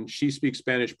 and then she speaks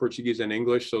Spanish, Portuguese, and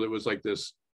English. So it was like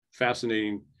this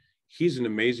fascinating. He's an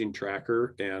amazing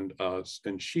tracker, and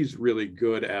she's really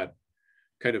good at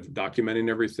kind of documenting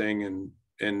everything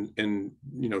and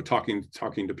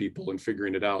talking to people and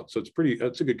figuring it out. So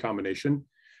it's a good combination.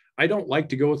 I don't like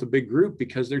to go with a big group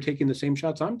because they're taking the same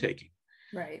shots I'm taking.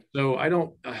 Right. So I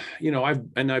don't,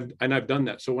 I've done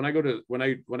that. So when I go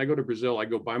to Brazil, I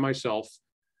go by myself.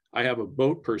 I have a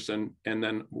boat person, and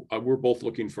then we're both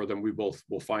looking for them. We both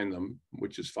will find them,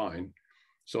 which is fine.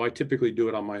 So I typically do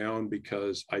it on my own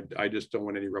because I just don't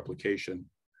want any replication.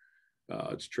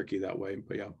 It's tricky that way,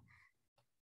 but yeah.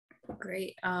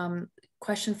 Great.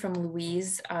 Question from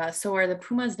Louise. So are the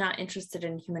pumas not interested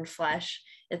in human flesh?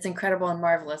 It's incredible and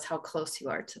marvelous how close you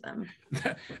are to them.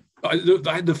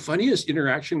 The funniest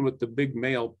interaction with the big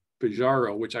male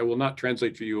Pajaro, which I will not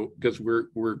translate for you because we're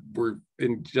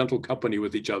in gentle company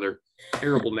with each other.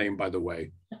 Terrible name, by the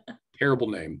way. Terrible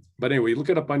name. But anyway, look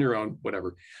it up on your own,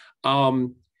 whatever.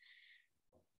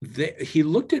 He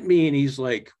looked at me and he's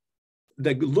like,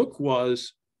 the look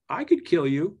was, I could kill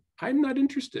you. I'm not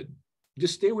interested.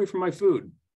 Just stay away from my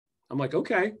food. I'm like,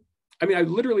 okay. I mean, I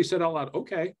literally said out loud,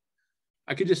 okay.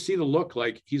 I could just see the look,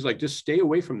 like, he's like, just stay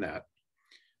away from that.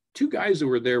 Two guys who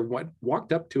were there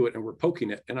walked up to it and were poking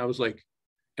it. And I was like,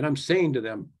 and I'm saying to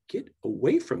them, get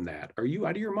away from that. Are you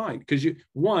out of your mind? Because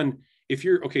if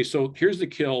you're, okay, so here's the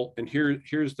kill and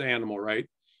here's the animal, right?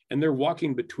 And they're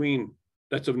walking between,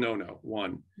 that's a no-no,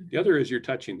 one. The other is you're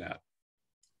touching that.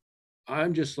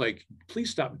 I'm just like, please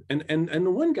stop. And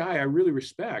the one guy I really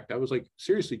respect, I was like,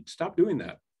 seriously, stop doing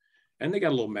that. And they got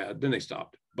a little mad, then they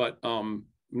stopped. But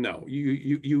no,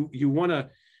 you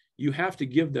have to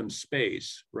give them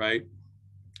space, right?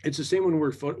 It's the same when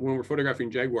we're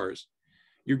photographing jaguars.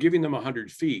 You're giving them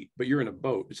 100 feet, but you're in a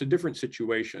boat. It's a different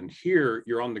situation. Here,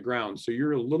 you're on the ground, so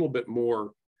you're a little bit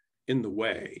more in the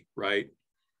way, right?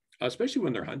 Especially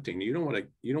when they're hunting, you don't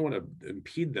want to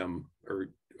impede them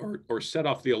or set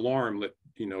off the alarm that,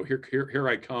 here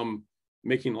I come,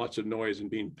 making lots of noise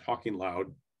and talking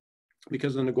loud,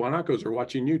 because then the guanacos are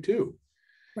watching you too.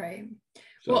 Right.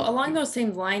 So, Well, along those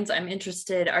same lines, I'm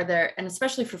interested, are there, and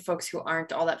especially for folks who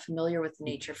aren't all that familiar with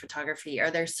nature photography,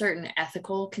 are there certain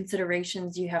ethical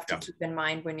considerations you have to keep in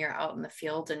mind when you're out in the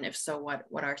field? And if so,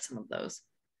 what are some of those?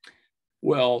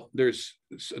 well, there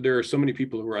are so many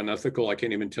people who are unethical. I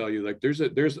can't even tell you. Like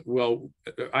well,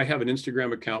 I have an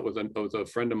Instagram account with a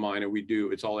friend of mine, and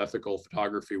it's all ethical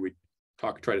photography. We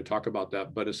try to talk about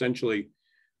that, but essentially,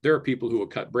 there are people who will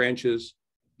cut branches.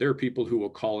 There are people who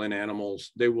will call in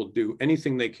animals. They will do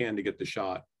anything they can to get the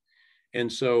shot.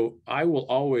 And so I will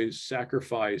always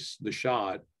sacrifice the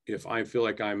shot if I feel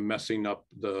like I'm messing up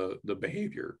the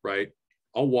behavior, right?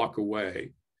 I'll walk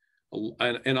away.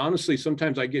 And honestly,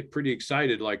 sometimes I get pretty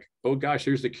excited, like, oh gosh,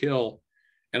 here's the kill.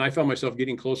 And I found myself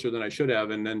getting closer than I should have.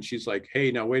 And then she's like, hey,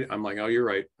 now wait. I'm like, oh, you're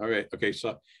right. All right. Okay.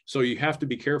 So you have to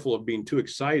be careful of being too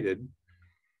excited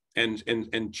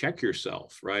and check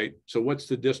yourself, right? So what's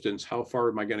the distance? How far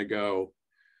am I going to go?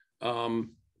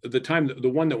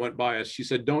 The one that went by us, she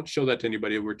said, don't show that to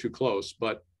anybody. We're too close.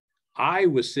 But I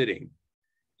was sitting,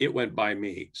 it went by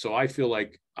me. So I feel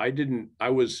like I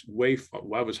was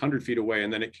 100 feet away,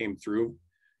 and then it came through,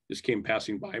 just came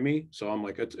passing by me. So I'm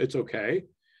like, it's okay.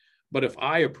 But if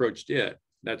I approached it,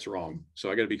 that's wrong.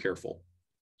 So I got to be careful.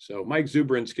 So my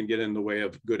exuberance can get in the way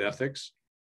of good ethics,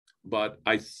 but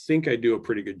I think I do a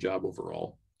pretty good job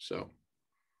overall. So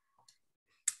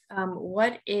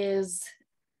what is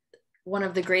one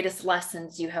of the greatest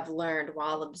lessons you have learned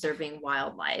while observing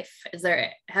wildlife?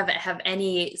 Have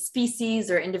any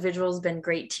species or individuals been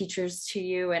great teachers to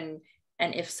you? And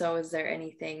if so, is there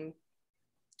anything?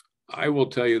 I will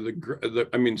tell you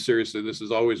I mean, seriously, this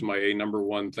is always my number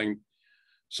one thing.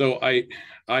 So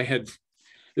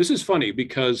this is funny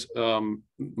because one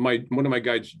of my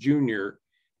guides, Junior,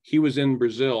 he was in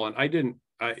Brazil, and I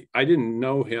didn't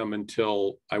know him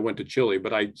until I went to Chile,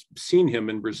 but I'd seen him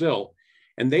in Brazil,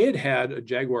 and they had a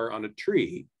jaguar on a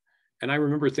tree. And I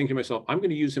remember thinking to myself, I'm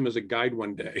going to use him as a guide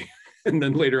one day. And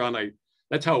then later on,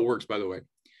 that's how it works, by the way.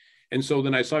 And so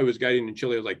then I saw he was guiding in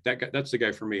Chile. I was like, that guy, that's the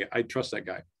guy for me. I trust that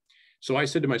guy. So I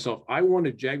said to myself, I want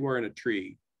a jaguar in a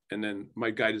tree. And then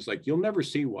my guide is like, you'll never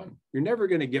see one. You're never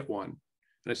going to get one.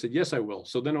 And I said, yes, I will.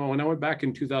 So then when I went back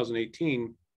in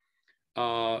 2018,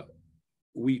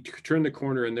 we turned the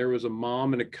corner, and there was a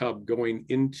mom and a cub going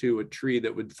into a tree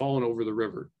that would fallen over the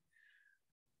river.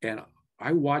 And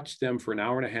I watched them for an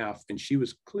hour and a half, and she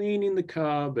was cleaning the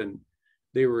cub, and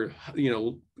they were,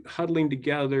 huddling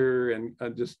together, and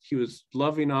he was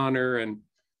loving on her. And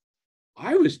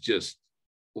I was just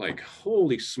like,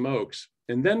 holy smokes.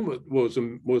 And then what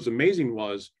was amazing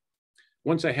was,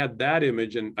 once I had that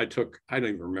image, and I don't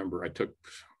even remember, I took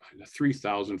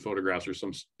 3,000 photographs or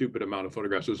some stupid amount of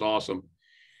photographs. It was awesome.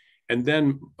 And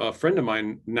then a friend of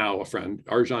mine, now a friend,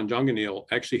 Arjan Janganil,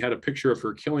 actually had a picture of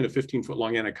her killing a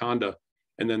 15-foot-long anaconda.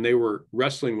 And then they were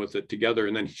wrestling with it together.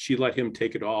 And then she let him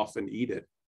take it off and eat it.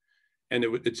 And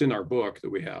it's in our book that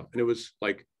we have. And it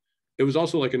was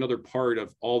also like another part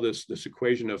of all this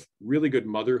equation of really good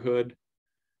motherhood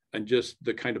and just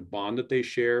the kind of bond that they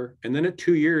share. And then at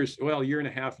 2 years, well, a year and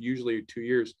a half, usually 2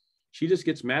 years, she just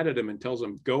gets mad at him and tells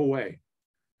him, go away.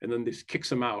 And then this kicks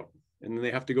him out. And then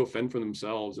they have to go fend for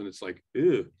themselves. And it's like,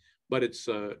 ew. But it's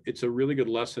a really good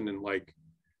lesson in like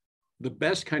the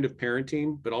best kind of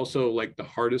parenting, but also like the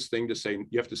hardest thing to say.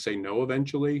 You have to say no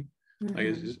eventually.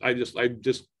 Mm-hmm. I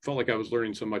just felt like I was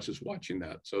learning so much just watching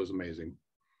that. So it was amazing.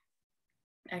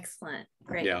 Excellent.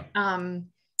 Great. Yeah.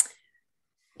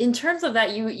 In terms of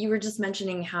that, you were just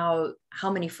mentioning how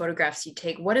many photographs you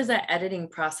take. What is that editing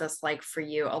process like for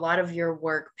you? A lot of your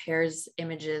work pairs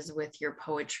images with your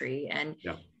poetry. And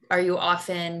yeah. Are you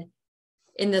often,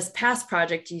 in this past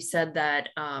project, you said that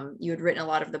you had written a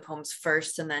lot of the poems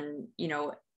first, and then,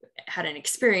 had an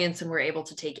experience and were able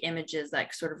to take images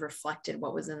that sort of reflected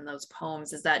what was in those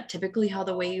poems. Is that typically how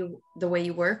the way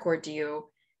you work, or do you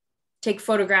take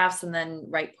photographs and then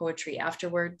write poetry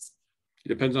afterwards? It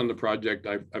depends on the project.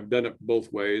 I've done it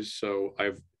both ways. So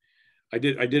I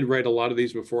did write a lot of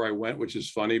these before I went, which is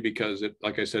funny because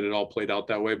like I said, it all played out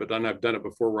that way. But then I've done it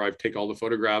before where I've take all the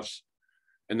photographs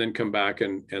and then come back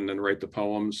and then write the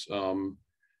poems.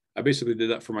 I basically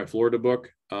did that for my Florida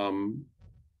book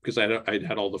because I'd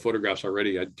had all the photographs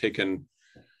already. I'd taken,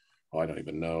 I don't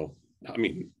even know.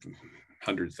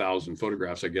 100,000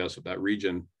 photographs, I guess, of that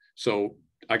region. So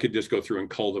I could just go through and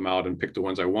cull them out and pick the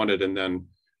ones I wanted. And then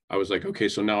I was like, okay,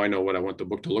 so now I know what I want the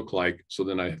book to look like. So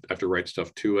then I have to write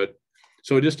stuff to it.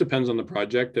 So it just depends on the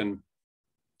project. And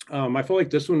I felt like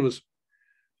this one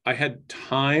I had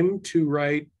time to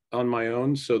write on my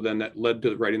own. So then that led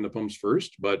to writing the poems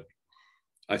first. But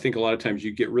I think a lot of times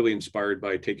you get really inspired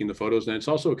by taking the photos. And it's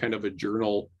also kind of a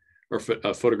journal or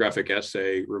a photographic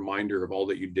essay reminder of all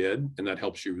that you did, and that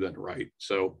helps you then write.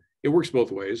 So it works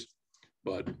both ways,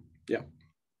 but yeah.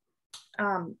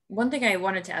 One thing I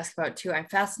wanted to ask about too, I'm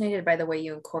fascinated by the way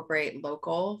you incorporate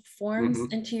local forms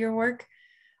into your work.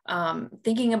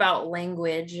 Thinking about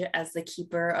language as the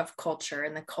keeper of culture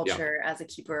and the culture as a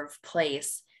keeper of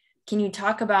place. Can you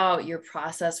talk about your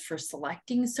process for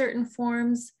selecting certain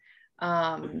forms?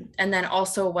 And then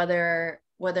also whether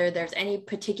there's any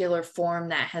particular form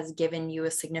that has given you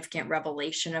a significant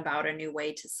revelation about a new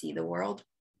way to see the world?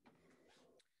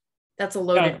 That's a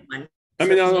loaded one. I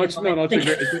mean,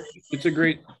 it's a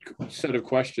great set of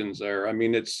questions there. I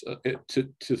mean,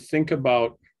 to think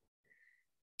about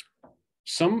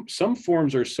some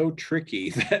forms are so tricky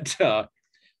that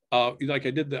like I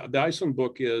did the Iceland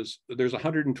book there's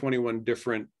 121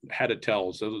 different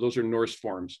hadatells. Those are Norse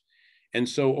forms. And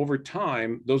so over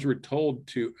time, those were told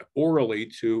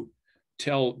orally to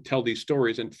tell these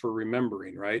stories and for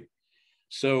remembering, right?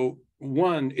 So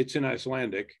one, it's in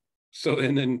Icelandic. So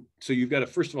you've got to,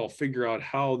 first of all, figure out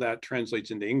how that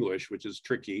translates into English, which is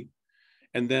tricky.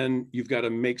 And then you've got to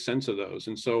make sense of those.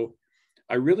 And so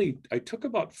I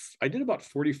did about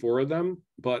 44 of them,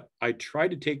 but I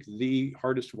tried to take the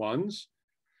hardest ones.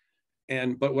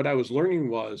 But what I was learning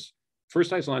was,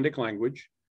 first, Icelandic language.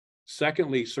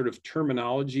 Secondly, sort of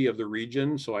terminology of the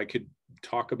region. So I could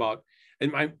talk about,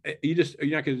 and you're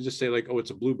not going to just say like, oh,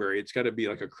 it's a blueberry. It's got to be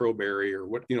like a crowberry or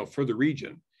what, for the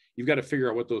region. You've got to figure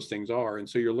out what those things are. And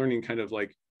so you're learning kind of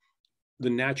like the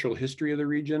natural history of the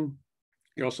region.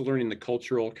 You're also learning the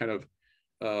cultural kind of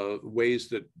ways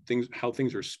that how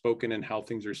things are spoken and how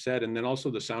things are said. And then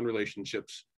also the sound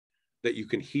relationships that you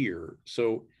can hear.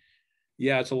 So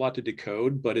yeah, it's a lot to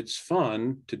decode, but it's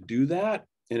fun to do that.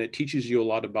 And it teaches you a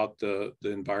lot about the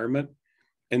environment,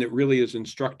 and it really is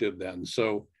instructive then.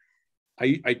 So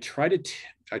I try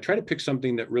to pick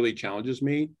something that really challenges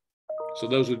me. So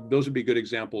those would be good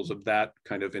examples of that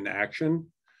kind of in action.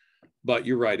 But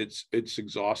you're right, it's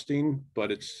exhausting,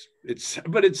 but it's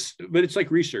like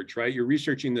research, right? You're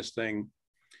researching this thing,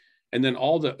 and then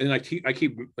I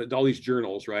keep all these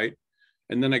journals, right?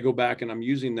 And then I go back and I'm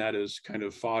using that as kind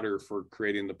of fodder for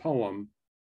creating the poem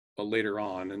later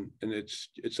on, and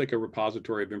it's like a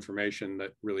repository of information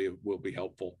that really will be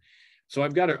helpful. So I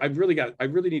really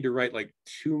need to write like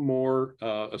 2 more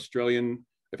Australian.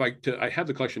 I have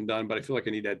the collection done, but I feel like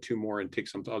I need to add 2 more and take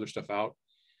some other stuff out.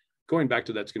 Going back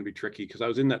to that's going to be tricky because I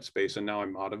was in that space and now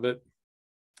I'm out of it.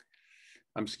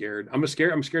 I'm scared. I'm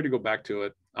scared to go back to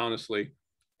it, honestly.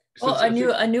 Well,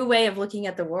 a new way of looking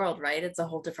at the world, right? It's a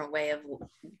whole different way of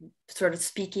sort of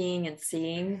speaking and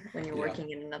seeing when you're working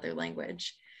in another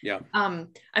language. Yeah.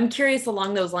 I'm curious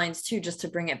along those lines too, just to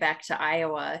bring it back to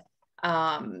Iowa.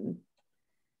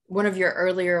 One of your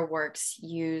earlier works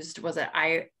was it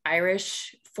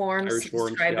Irish forms to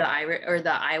describe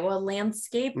the Iowa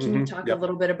landscape. Can you talk a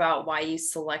little bit about why you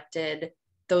selected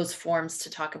those forms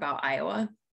to talk about Iowa?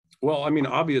 Well, I mean,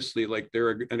 obviously, like they're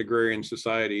an agrarian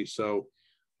society, so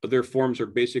their forms are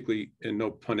basically, and no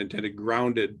pun intended,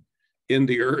 grounded in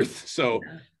the earth. So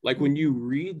like when you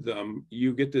read them,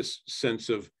 you get this sense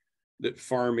of that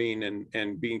farming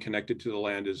and being connected to the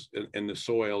land and the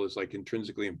soil is like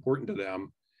intrinsically important to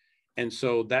them. And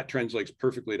so that translates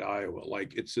perfectly to Iowa.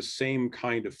 Like it's the same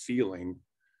kind of feeling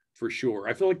for sure.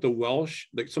 I feel like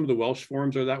some of the Welsh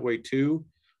forms are that way too,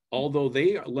 although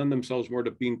they lend themselves more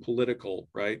to being political,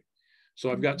 right?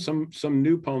 So I've got some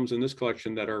new poems in this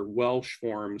collection that are Welsh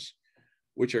forms,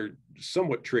 which are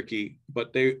somewhat tricky,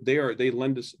 but they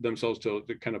lend themselves to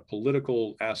the kind of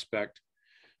political aspect.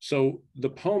 So the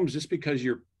poems, just because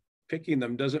you're picking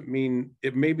them doesn't mean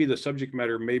it may be the subject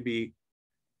matter may be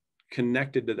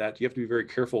connected to that. You have to be very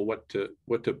careful what to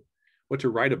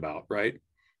write about, right?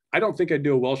 I don't think I'd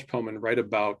do a Welsh poem and write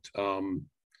about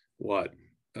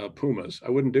pumas. I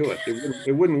wouldn't do it.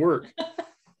 It wouldn't work.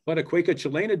 But a Cueca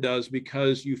Chilena does,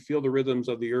 because you feel the rhythms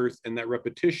of the earth and that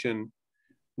repetition,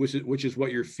 which is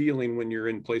what you're feeling when you're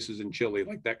in places in Chile,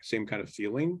 like that same kind of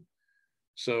feeling.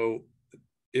 So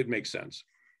it makes sense.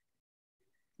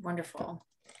 Wonderful.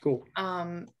 Cool.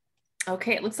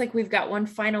 Okay, it looks like we've got one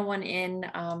final one in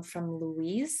from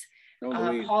Louise.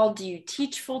 Louise. Paul, do you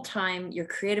teach full time? Your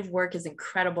creative work is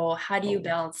incredible. How do you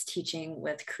balance teaching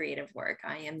with creative work?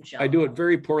 I am jealous. I do it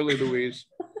very poorly, Louise.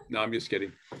 No, I'm just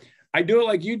kidding. I do it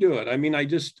like you do it. I mean, I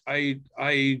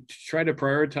try to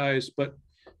prioritize, but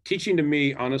teaching to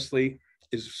me, honestly,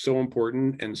 is so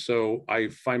important. And so I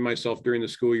find myself during the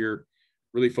school year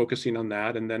really focusing on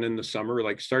that. And then in the summer,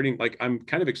 I'm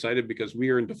kind of excited because we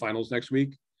are into finals next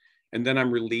week. And then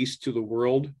I'm released to the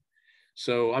world.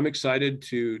 So I'm excited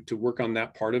to work on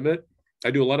that part of it.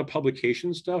 I do a lot of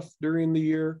publication stuff during the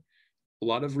year. a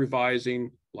lot of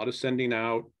revising, a lot of sending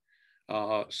out,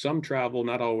 some travel,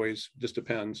 not always, just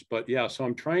depends. But yeah, so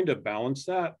I'm trying to balance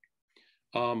that.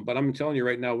 But I'm telling you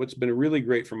right now, what's been really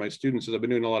great for my students is I've been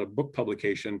doing a lot of book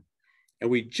publication, and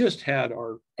we just had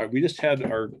our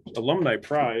alumni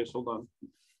prize. Hold on,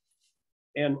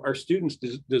 and our students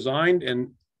designed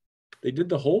and they did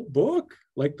the whole book,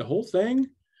 like the whole thing.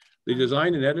 They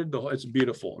designed and edited the whole. It's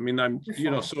beautiful. I mean,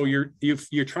 so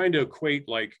you're trying to equate,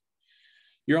 like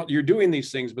you're doing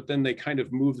these things, but then they kind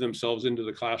of move themselves into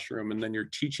the classroom, and then you're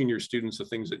teaching your students the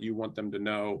things that you want them to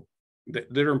know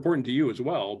that are important to you as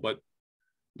well. But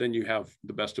then you have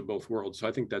the best of both worlds. So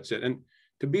I think that's it. And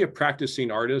to be a practicing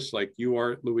artist like you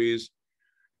are, Louise,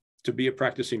 to be a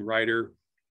practicing writer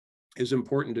is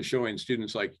important to showing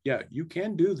students, like, yeah, you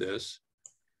can do this.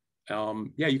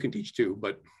 Yeah, you can teach too,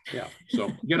 but yeah,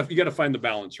 so you gotta find the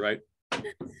balance, right?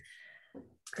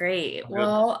 Great.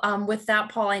 Well, with that,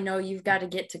 Paul, I know you've got to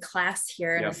get to class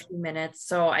here in a few minutes.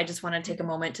 So I just want to take a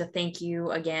moment to thank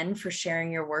you again for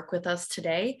sharing your work with us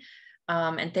today.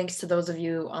 And thanks to those of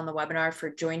you on the webinar for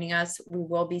joining us. We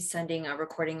will be sending a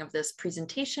recording of this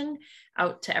presentation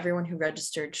out to everyone who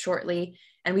registered shortly.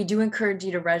 And we do encourage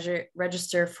you to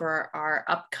register for our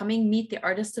upcoming Meet the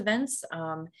Artist events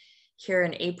here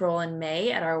in April and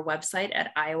May at our website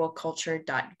at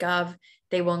iowaculture.gov.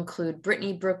 They will include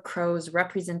Brittany Brooke Crow's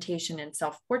representation in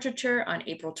self-portraiture on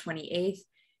April 28th,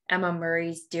 Emma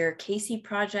Murray's Dear Casey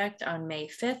project on May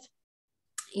 5th,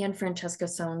 and Francesca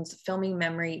Sohn's Filming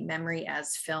Memory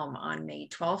as Film on May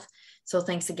 12th. So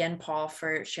thanks again, Paul,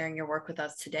 for sharing your work with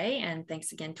us today. And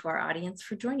thanks again to our audience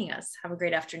for joining us. Have a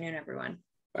great afternoon, everyone.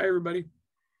 Bye, everybody.